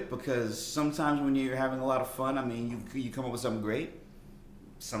little bit because sometimes when you're having a lot of fun, I mean, you come up with something great.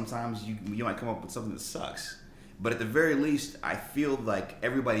 Sometimes you might come up with something that sucks. But at the very least, I feel like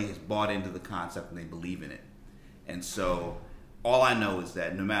everybody has bought into the concept and they believe in it. And so all I know is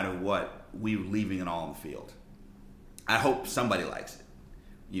that no matter what, we're leaving it all on the field. I hope somebody likes it,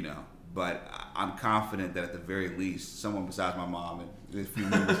 but I'm confident that at the very least, someone besides my mom and a few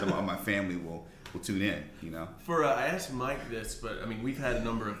members of my family will tune in, I asked Mike this, but I mean, we've had a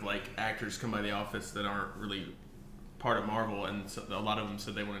number of like actors come by the office that aren't really part of Marvel, and so a lot of them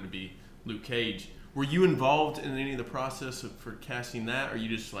said they wanted to be Luke Cage. Were you involved in any of the process for casting that, or you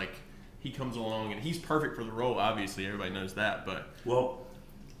just like, he comes along and he's perfect for the role, obviously, everybody knows that, but... Well,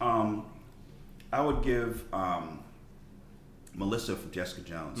 I would give Melissa from Jessica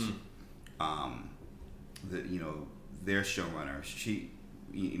Jones, their showrunner,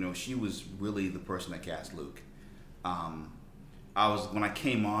 she was really the person that cast Luke. When I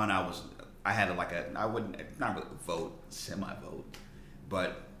came on, I had I wouldn't, not really vote, semi-vote,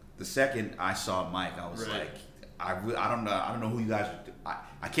 but the second I saw Mike, I was right. like, I don't know who you guys are.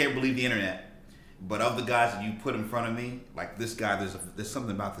 I can't believe the internet, but of the guys that you put in front of me, like this guy, there's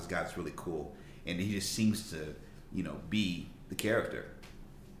something about this guy that's really cool, and he just seems to, be the character.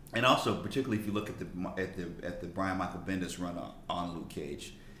 And also, particularly if you look at the Brian Michael Bendis run on Luke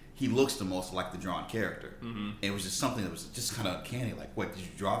Cage, he looks the most like the drawn character. Mm-hmm. And it was just something that was just kind of uncanny. Like, what, did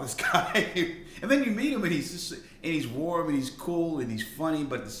you draw this guy? And then you meet him, and he's warm, and he's cool, and he's funny,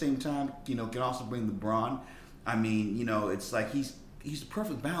 but at the same time, can also bring the brawn. I mean, it's like he's the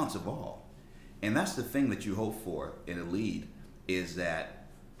perfect balance of all. And that's the thing that you hope for in a lead, is that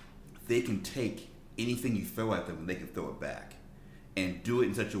they can take anything you throw at them and they can throw it back. And do it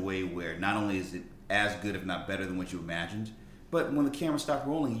in such a way where not only is it as good, if not better than what you imagined, but when the camera stops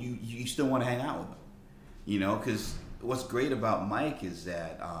rolling, you still want to hang out with them. Because what's great about Mike is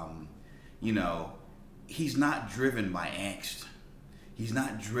that, he's not driven by angst. He's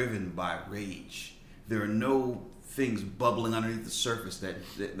not driven by rage. There are no things bubbling underneath the surface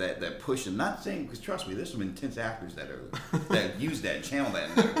that push him. Not saying, because trust me, there's some intense actors that use that and channel that,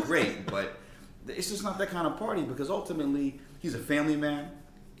 and they're great, but it's just not that kind of party, because ultimately he's a family man,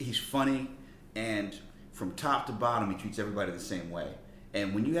 he's funny, and from top to bottom he treats everybody the same way.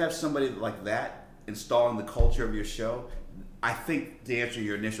 And when you have somebody like that installing the culture of your show, I think, to answer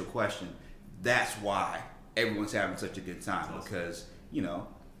your initial question, that's why everyone's having such a good time. Awesome. Because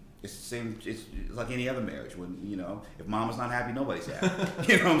it's the same. It's like any other marriage. When if mama's not happy, nobody's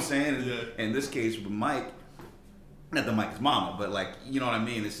happy. You know what I'm saying? Yeah. And in this case with Mike, not that Mike is mama, but like, you know what I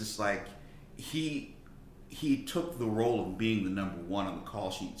mean? It's just like he took the role of being the number one on the call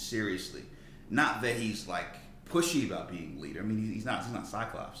sheet seriously. Not that he's like pushy about being leader. I mean, he's not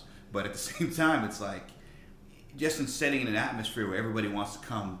Cyclops. But at the same time, it's like just in setting an atmosphere where everybody wants to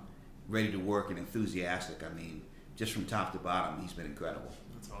come ready to work and enthusiastic. I mean, just from top to bottom, he's been incredible.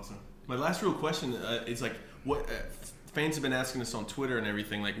 That's awesome. My last real question is like, what fans have been asking us on Twitter and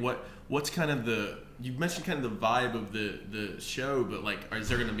everything. Like, what's kind of you mentioned kind of the vibe of the show, but like, is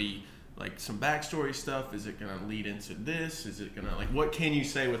there going to be like some backstory stuff? Is it going to lead into this? Is it going to, like, what can you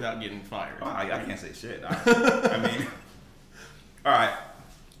say without getting fired? Oh, I can't say shit. I mean, all right.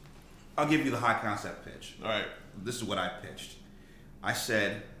 I'll give you the high concept pitch. All right. This is what I pitched. I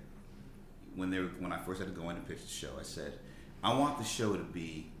said, when I first had to go in and pitch the show, I said, I want the show to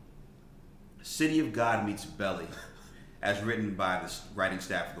be City of God meets Belly, as written by the writing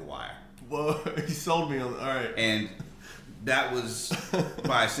staff of The Wire. Whoa, you sold me on. All right. And that was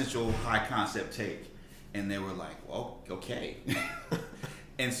my essential high concept take. And they were like, well, okay.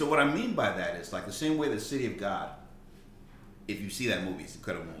 And so what I mean by that is, like, the same way that City of God, if you see that movie, it's an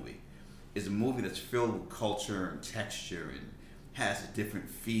incredible movie, is a movie that's filled with culture and texture and has a different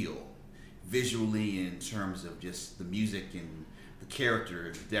feel visually, in terms of just the music and the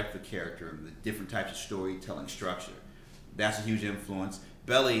character, the depth of character, and the different types of storytelling structure. That's a huge influence.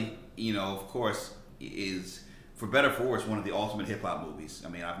 Belly, of course, is, for better or for worse, one of the ultimate hip-hop movies. I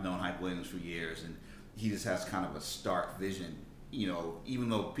mean, I've known Hype Williams for years, and he just has kind of a stark vision. Even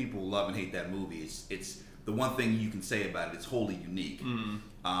though people love and hate that movie, it's the one thing you can say about it, it's wholly unique. Mm-hmm.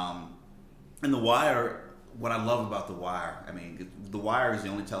 And The Wire, what I love about The Wire, I mean, The Wire is the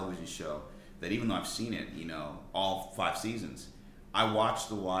only television show that, even though I've seen it, all 5 seasons, I watch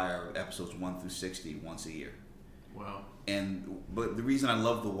The Wire episodes 1 through 60 once a year. Wow. But the reason I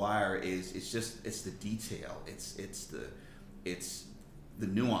love The Wire is it's the detail. It's the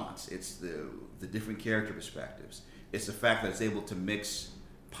nuance. It's the different character perspectives. It's the fact that it's able to mix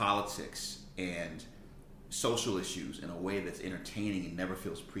politics and social issues in a way that's entertaining and never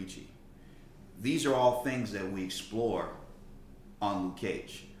feels preachy. These are all things that we explore on Luke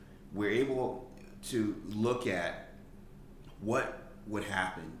Cage. We're able to look at what would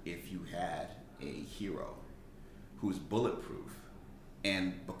happen if you had a hero who's bulletproof,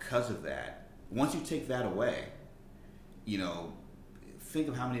 and because of that, once you take that away, think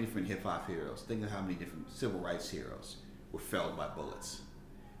of how many different hip-hop heroes, think of how many different civil rights heroes were felled by bullets.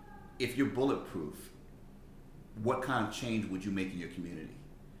 If you're bulletproof, what kind of change would you make in your community?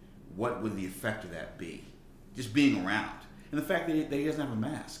 What would the effect of that be? Just being around. And the fact that he doesn't have a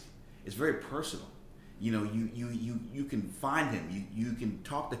mask, it's very personal. You can find him. You can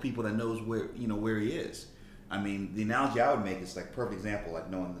talk to people that knows where he is. I mean, the analogy I would make is like perfect example, like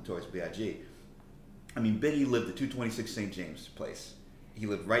knowing the Notorious B.I.G. I mean, Biggie lived at 226 St. James Place. He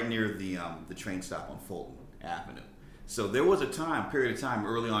lived right near the train stop on Fulton Avenue. So there was a period of time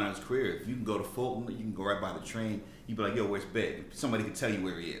early on in his career, if you can go to Fulton, you can go right by the train, you'd be like, yo, where's Big? Somebody could tell you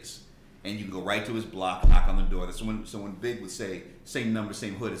where he is. And you can go right to his block, knock on the door. So when Big would say, same number,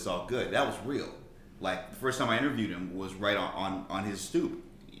 same hood, it's all good, that was real. Like, the first time I interviewed him was right on his stoop.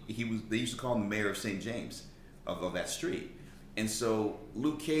 They used to call him the mayor of St. James, of that street. And so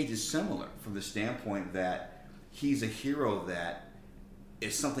Luke Cage is similar from the standpoint that he's a hero that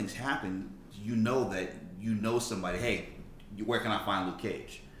if something's happened, that you know somebody, hey, where can I find Luke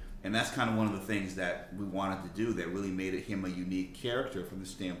Cage? And that's kind of one of the things that we wanted to do that really made him a unique character from the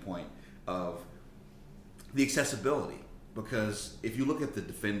standpoint of the accessibility. Because if you look at the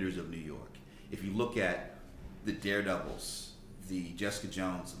Defenders of New York, if you look at the Daredevils, the Jessica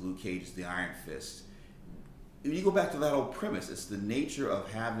Jones, the Luke Cages, the Iron Fist, if you go back to that old premise, it's the nature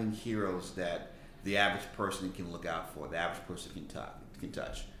of having heroes that the average person can look out for, the average person can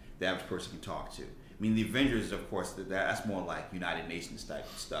touch, the average person can talk to. I mean, the Avengers, of course, that's more like United Nations type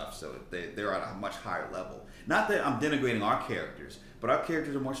stuff, so they're at a much higher level. Not that I'm denigrating our characters, but our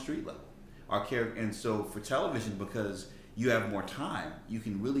characters are more street level. And so for television, because you have more time, you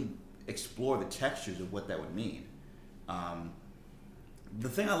can really explore the textures of what that would mean. The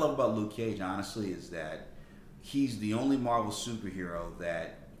thing I love about Luke Cage, honestly, is that he's the only Marvel superhero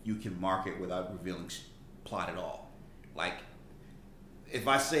that you can market without revealing plot at all. Like, if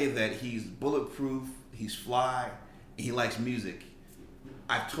I say that he's bulletproof, he's fly, and he likes music,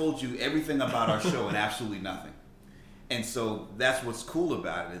 I've told you everything about our show and absolutely nothing. And so that's what's cool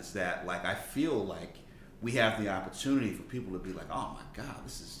about it, is that, like, I feel like we have the opportunity for people to be like, oh my God,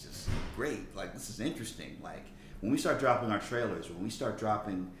 this is just great. Like, this is interesting. Like, when we start dropping our trailers, when we start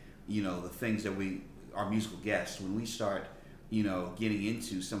dropping, the things that our musical guests, when we start, getting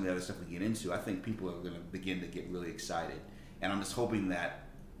into some of the other stuff we get into, I think people are going to begin to get really excited. And I'm just hoping that,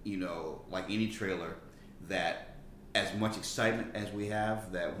 like any trailer, that as much excitement as we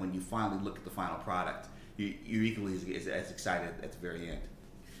have, that when you finally look at the final product, you're equally as excited at the very end.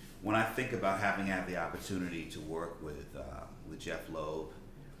 When I think about having had the opportunity to work with Jeff Loeb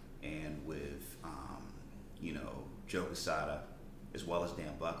and with, Joe Quesada, as well as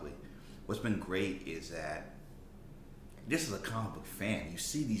Dan Buckley, what's been great is that this is a comic book fan. You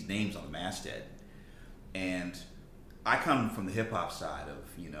see these names on the masthead, and I come from the hip hop side of,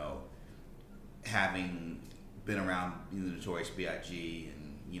 having been around the Notorious B.I.G.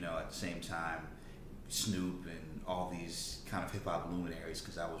 and, at the same time, Snoop and all these kind of hip hop luminaries,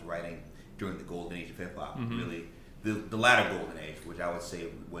 because I was writing during the golden age of hip hop, really the latter golden age, which I would say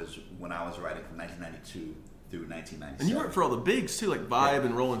was when I was writing from 1992 through 1997. And you worked for all the bigs too, like Vibe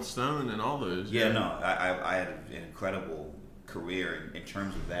and Rolling Stone and all those. Yeah, no, I had an incredible career in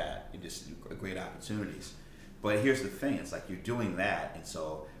terms of that, and just great opportunities. But here's the thing, it's like you're doing that, and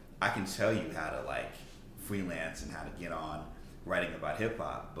so I can tell you how to like freelance and how to get on writing about hip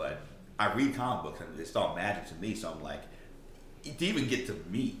hop, but I read comic books and it's all magic to me, so I'm like, to even get to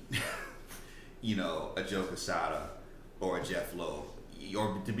meet, a Joe Quesada or a Jeff Loeb,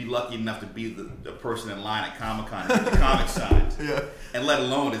 or to be lucky enough to be the person in line at Comic-Con and get the comic signed, and let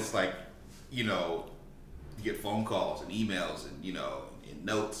alone it's like, you get phone calls and emails and, and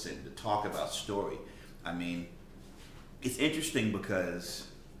notes and to talk about story. I mean, it's interesting because,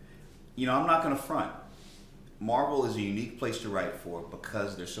 I'm not going to front. Marvel is a unique place to write for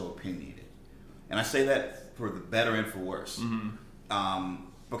because they're so opinionated. And I say that for the better and for worse.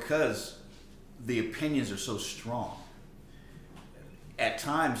 Because the opinions are so strong. At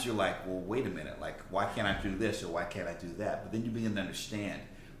times you're like, well, wait a minute, like, why can't I do this or why can't I do that? But then you begin to understand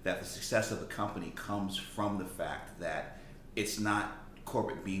that the success of the company comes from the fact that it's not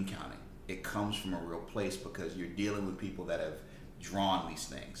corporate bean counting. It comes from a real place because you're dealing with people that have drawn these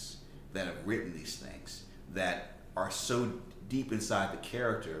things, that have written these things, that are so deep inside the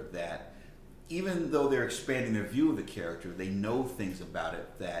character that even though they're expanding their view of the character, they know things about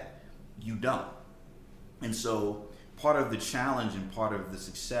it that you don't. And so part of the challenge and part of the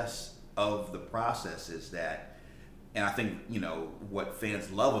success of the process is that, and I think, you know, what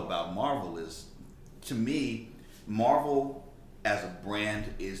fans love about Marvel is, to me, Marvel as a brand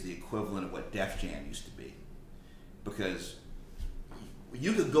is the equivalent of what Def Jam used to be. Because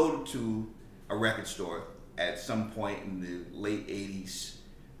you could go to a record store at some point in the late 80s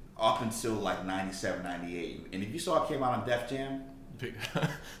up until like 97, 98. And if you saw it came out on Def Jam,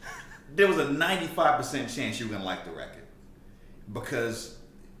 there was a 95% chance you were going to like the record. Because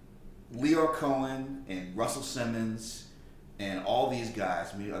Leor Cohen and Russell Simmons and all these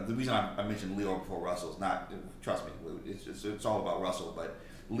guys, I mean, the reason I mentioned Leor before Russell is not, trust me, it's all about Russell, but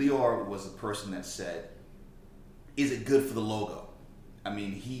Leor was the person that said, is it good for the logo? I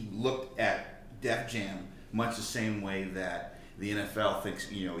mean, he looked at Def Jam much the same way that the NFL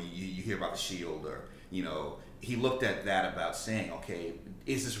thinks, you know, you hear about the Shield, or, you know, he looked at that about saying, okay,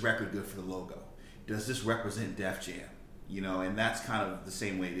 is this record good for the logo? Does this represent Def Jam? You know, and that's kind of the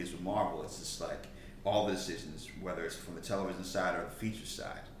same way it is with Marvel. It's just like all the decisions, whether it's from the television side or the feature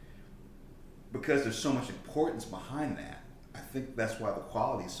side, because there's so much importance behind that. I think that's why the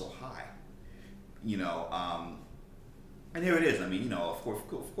quality is so high. You know, and here it is. I mean, you know,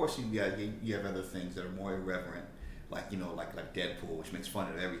 of course, you have other things that are more irreverent, like, you know, like Deadpool, which makes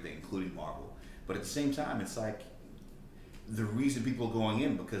fun of everything, including Marvel. But at the same time, it's like the reason people are going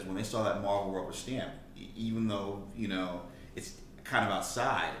in, because when they saw that Marvel rubber stamp, even though, you know, it's kind of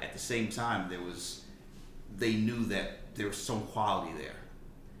outside, at the same time they knew that there was some quality there.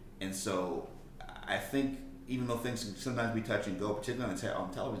 And so I think even though things can sometimes be touch and go, particularly on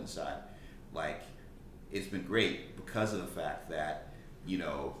the television side, like, it's been great because of the fact that, you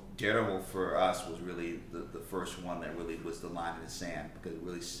know, Daredevil for us was really the first one that really was the line in the sand, because it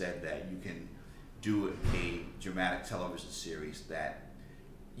really said that you can do a dramatic television series that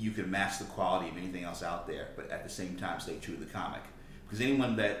you can match the quality of anything else out there, but at the same time stay true to the comic. Because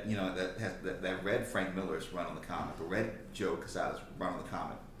anyone that, you know, that read Frank Miller's run on the comic, or read Joe Quesada's run on the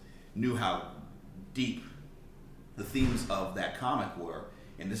comic, knew how deep the themes of that comic were,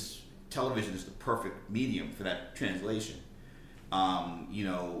 and this television is the perfect medium for that translation. You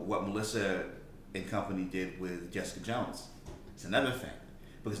know, what Melissa and company did with Jessica Jones, it's another thing,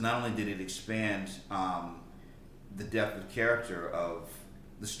 because not only did it expand the depth of character of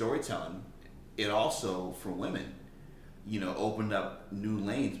the storytelling, it also, for women, you know, opened up new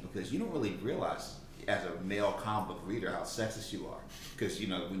lanes, because you don't really realize as a male comic book reader how sexist you are, because, you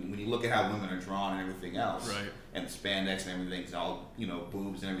know, when you look at how women are drawn and everything else, right, and the spandex and everything's all, you know,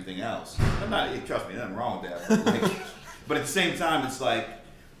 boobs and everything else. Trust me, nothing wrong with that. Like, but at the same time, it's like,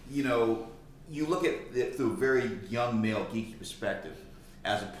 you know, you look at it through a very young male geeky perspective,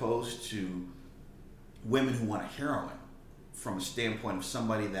 as opposed to women who want a heroine from a standpoint of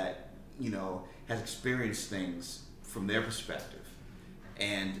somebody that, you know, has experienced things from their perspective.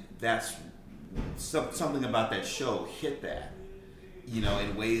 And that's something about that show hit that, you know,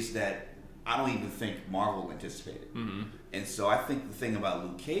 in ways that I don't even think Marvel anticipated. Mm-hmm. And so I think the thing about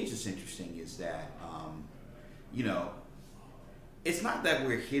Luke Cage that's interesting is that, you know, it's not that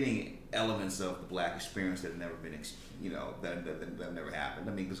we're hitting elements of the black experience that have never been, you know, that have never happened.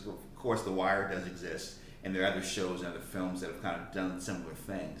 I mean, because of course The Wire does exist, and there are other shows and other films that have kind of done similar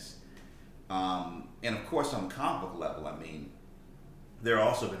things. And of course, on the comic book level, I mean, there are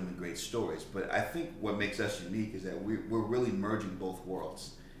also been great stories. But I think what makes us unique is that we're really merging both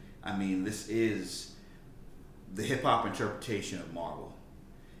worlds. I mean, this is the hip-hop interpretation of Marvel.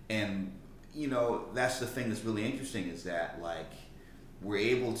 And, you know, that's the thing that's really interesting, is that, like, we're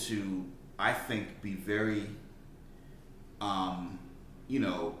able to, I think, be very, you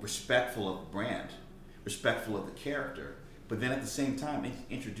know, respectful of the brand, respectful of the character, but then at the same time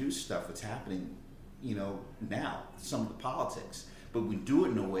introduce stuff that's happening, you know, now, some of the politics. But we do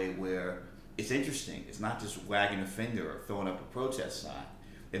it in a way where it's interesting. It's not just wagging a finger or throwing up a protest sign.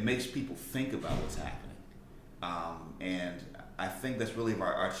 It makes people think about what's happening. And I think that's really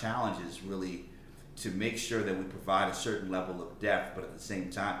our challenge, is really to make sure that we provide a certain level of depth, but at the same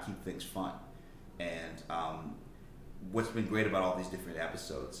time keep things fun. And what's been great about all these different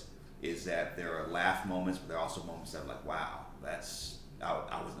episodes is that there are laugh moments, but there are also moments that are like, wow,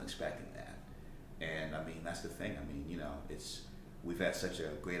 I wasn't expecting that. And I mean, that's the thing. I mean, you know, we've had such a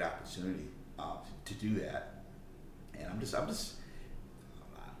great opportunity to do that. And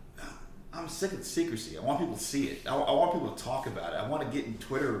I'm sick of the secrecy. I want people to see it. I want people to talk about it. I want to get in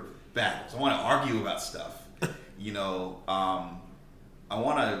Twitter battles. I want to argue about stuff.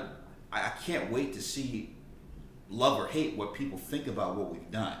 I can't wait to see, love or hate, what people think about what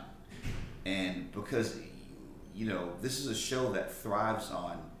we've done. And because, this is a show that thrives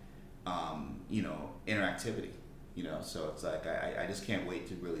on, interactivity. So it's like, I just can't wait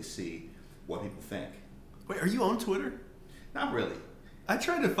to really see what people think. Wait, are you on Twitter? Not really. I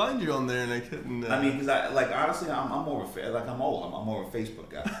tried to find you on there and I couldn't. I mean, because honestly, I'm more of I'm old. I'm more of a Facebook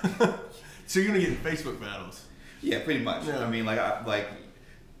guy. So you're gonna get in Facebook battles? Yeah, pretty much. Yeah. I mean,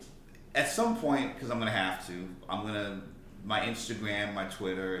 at some point, because I'm gonna have to. My Instagram, my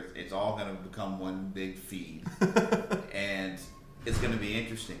Twitter, it's all gonna become one big feed, and it's gonna be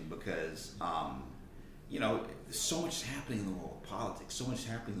interesting because there's so much happening in the world of politics, so much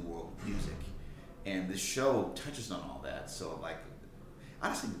happening in the world of music, and this show touches on all that. So I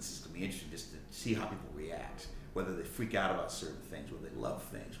just think it's just going to be interesting just to see how people react, whether they freak out about certain things, whether they love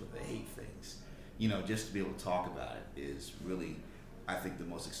things, whether they hate things. Just to be able to talk about it is really, I think, the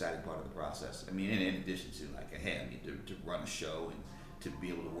most exciting part of the process. I mean, in addition to to run a show and to be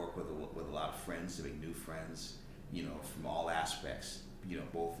able to work with a lot of friends, to make new friends, from all aspects,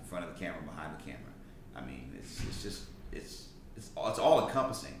 both in front of the camera and behind the camera. I mean, it's all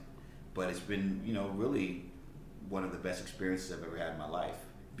encompassing, but it's been, really one of the best experiences I've ever had in my life.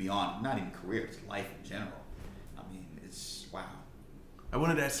 Beyond, not even career, it's life in general. I mean, it's wow. I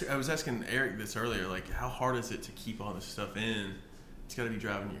was asking Eric this earlier, how hard is it to keep all this stuff in? It's got to be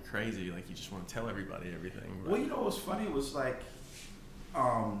driving you crazy. You just want to tell everybody everything. But... Well, what was funny was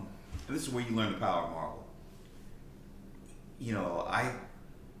this is where you learn the power of Marvel.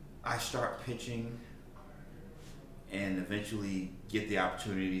 I start pitching and eventually get the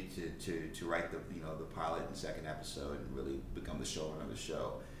opportunity to write the pilot and second episode and really become the showrunner of the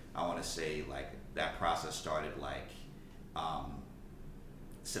show. I want to say that process started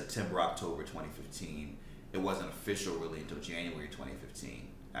September, October 2015. It wasn't official really until January 2015.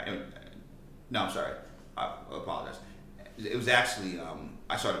 No, I'm sorry. I apologize. It was actually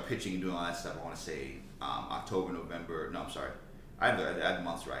I started pitching and doing all that stuff. I want to say October, November. No, I'm sorry. I had the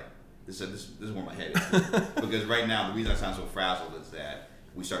months right. This is where my head is. Because right now, the reason I sound so frazzled is that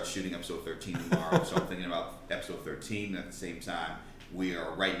we start shooting episode 13 tomorrow. So I'm thinking about episode 13. And at the same time, we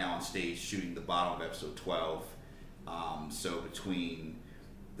are right now on stage shooting the bottom of episode 12. So between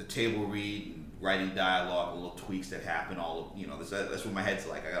the table read and writing dialogue, the little tweaks that happen, that's what my head's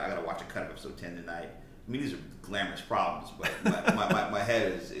like. I got to watch a cut of episode 10 tonight. I mean, these are glamorous problems, but my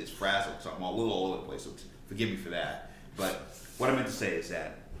head is frazzled. So I'm a little all over the place. So forgive me for that. But what I meant to say is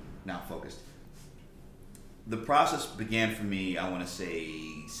that, now focused. The process began for me, I want to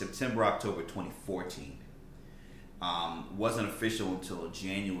say, September, October 2014. Wasn't official until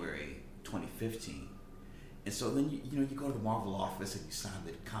January 2015. And so then, you go to the Marvel office and you sign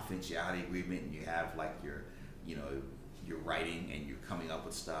the confidentiality agreement and you have your writing and you're coming up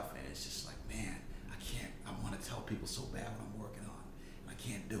with stuff, and it's just man, I want to tell people so bad what I'm working on. I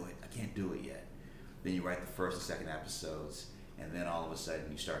can't do it yet. Then you write the first and second episodes, and then all of a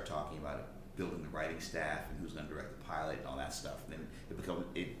sudden you start talking about it, building the writing staff and who's going to direct the pilot and all that stuff. And then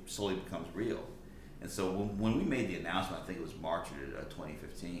it slowly becomes real. And so when we made the announcement, I think it was March of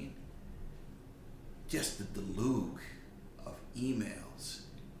 2015, just the deluge of emails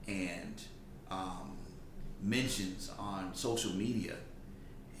and mentions on social media,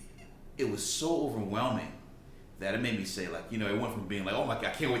 it was so overwhelming that it made me say, it went from being oh my God, I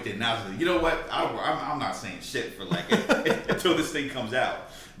can't wait to announce it. You know what? I'm not saying shit for until this thing comes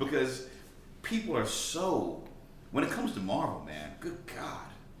out. Because people are so, when it comes to Marvel, man, good God,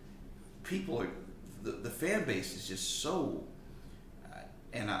 people are, the fan base is just so,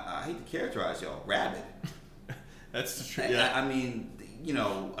 and I hate to characterize y'all, rabid. That's the truth. Yeah. I mean,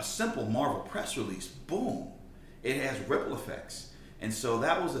 a simple Marvel press release, boom, it has ripple effects. And so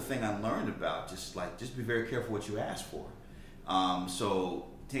that was the thing I learned about, just be very careful what you ask for. So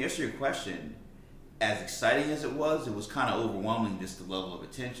to answer your question, as exciting as it was kind of overwhelming, just the level of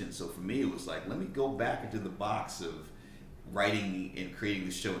attention. So for me, it was let me go back into the box of writing and creating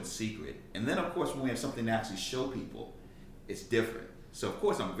the show in secret. And then, of course, when we have something to actually show people, it's different. So, of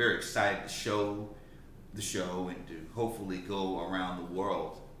course, I'm very excited to show the show and to hopefully go around the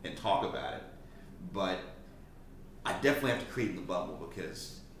world and talk about it. But I definitely have to create the bubble,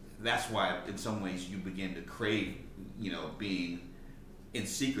 because that's why, in some ways, you begin to crave, being in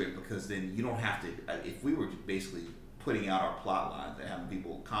secret, because then you don't have to. If we were basically putting out our plot lines and having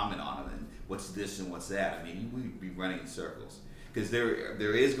people comment on them and what's this and what's that, I mean, we'd be running in circles. Because there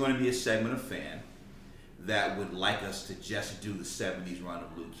is going to be a segment of fan that would like us to just do the 70s run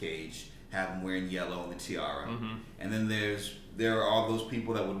of Luke Cage have him wearing yellow and the tiara. And then there are all those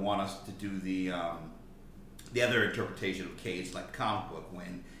people that would want us to do the other interpretation of Cage, like the comic book,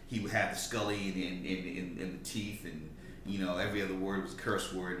 when he would have the Scully in the teeth, and every other word was a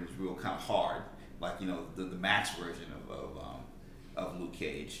curse word, and it was real kind of hard, like the Max version of Luke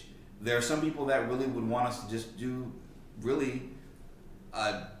Cage. There are some people that really would want us to just do really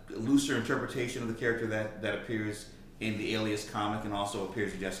a looser interpretation of the character that appears in the Alias comic and also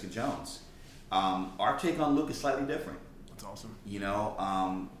appears in Jessica Jones. Our take on Luke is slightly different. That's awesome.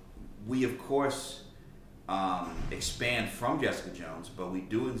 We of course expand from Jessica Jones, but we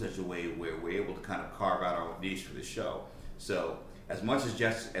do it in such a way where we're able to kind of carve out our own niche for the show. So as much as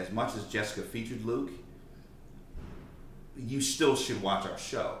Jessica featured Luke, you still should watch our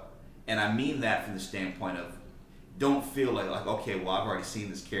show. And I mean that from the standpoint of, don't feel like okay, well, I've already seen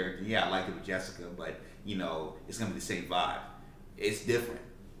this character. Yeah, I liked it with Jessica, but it's gonna be the same vibe. It's different.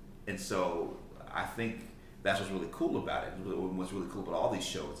 And so I think that's what's really cool about it. What's really cool about all these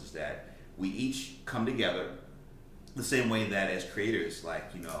shows is that we each come together the same way that as creators,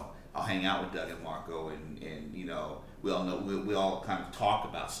 I'll hang out with Doug and Marco, and we all know we all kind of talk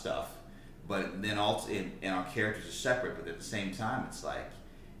about stuff, but then also and our characters are separate, but at the same time it's like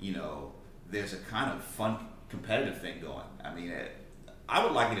there's a kind of fun competitive thing going. I mean, I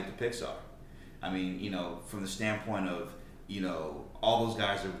would liken it to Pixar. I mean, from the standpoint of all those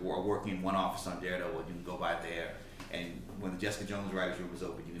guys are working in one office on Daredevil, you can go by there, and when the Jessica Jones writers room is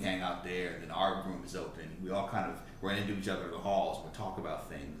open, you can hang out there, and then our room is open. We all kind of run into each other in the halls, and we talk about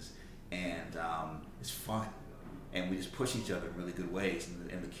things, and it's fun, and we just push each other in really good ways,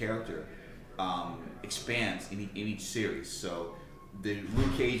 and the character expands in each series. So the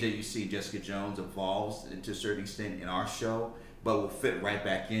Luke Cage that you see Jessica Jones evolves to a certain extent in our show, but will fit right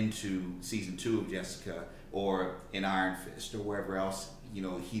back into season 2 of Jessica, or in Iron Fist, or wherever else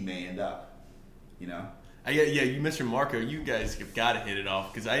he may end up. You mentioned Marco. You guys have got to hit it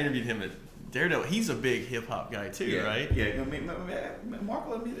off, because I interviewed him at Daredevil. He's a big hip hop guy too, right? Yeah.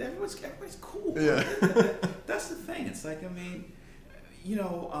 Marco. Everybody's cool. Yeah. That's the thing. It's like, and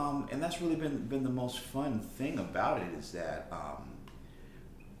that's really been the most fun thing about it, is that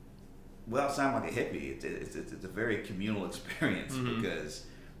without sounding like a hippie, it's a very communal experience, because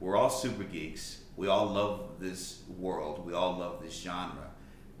we're all super geeks. We all love this world. We all love this genre.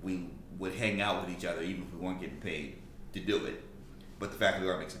 We would hang out with each other even if we weren't getting paid to do it. But the fact that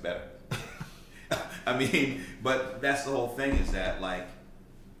we are makes it better. I mean, but that's the whole thing, is that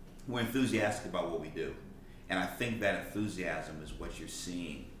we're enthusiastic about what we do. And I think that enthusiasm is what you're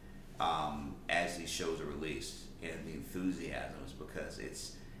seeing as these shows are released. And the enthusiasm is because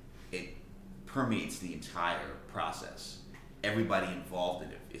it permeates the entire process. Everybody involved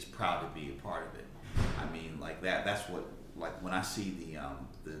in it is proud to be a part of it. I mean, that's what, when I see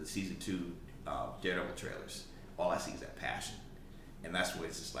the season 2 Daredevil trailers, all I see is that passion. And that's what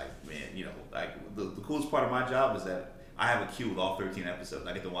it's just like, man, the coolest part of my job is that I have a queue with all 13 episodes.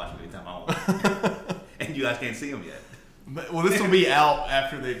 I get to watch them anytime I want. And you guys can't see them yet. Well, this will be out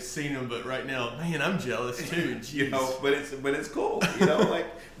after they've seen them, but right now, man, I'm jealous too. But it's cool.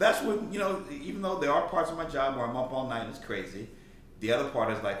 That's what, even though there are parts of my job where I'm up all night and it's crazy, the other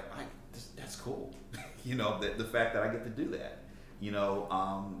part is that's cool. The fact that I get to do that,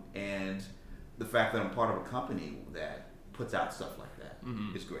 and the fact that I'm part of a company that puts out stuff like that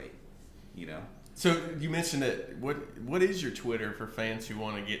is great. So you mentioned that. What is your Twitter for fans who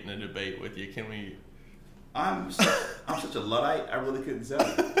want to get in a debate with you? Can we? I'm such a Luddite, I really couldn't tell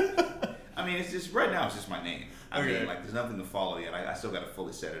you. I mean, it's just, right now it's just my name. I mean, there's nothing to follow yet. I still got to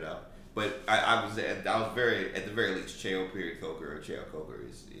fully set it up. But I was at the very least, Cheo Coker, or Cheo Coker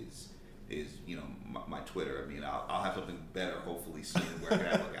is my Twitter. I mean, I'll have something better hopefully soon, where I can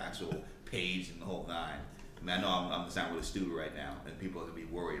have an actual page and the whole nine. I mean, I know I'm sounding really stupid right now, and people are gonna be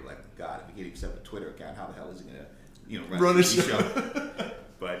worried, God, if he can't even set up a Twitter account, how the hell is he gonna run a show?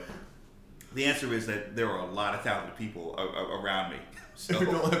 But the answer is that there are a lot of talented people around me who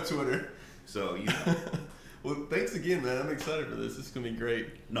don't have Twitter. So Well, thanks again, man. I'm excited for this. This is gonna be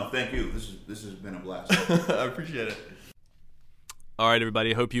great. No, thank you. This has been a blast. I appreciate it. All right,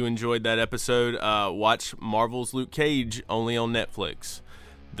 everybody. Hope you enjoyed that episode. Watch Marvel's Luke Cage only on Netflix.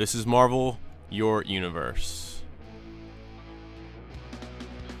 This is Marvel, your universe.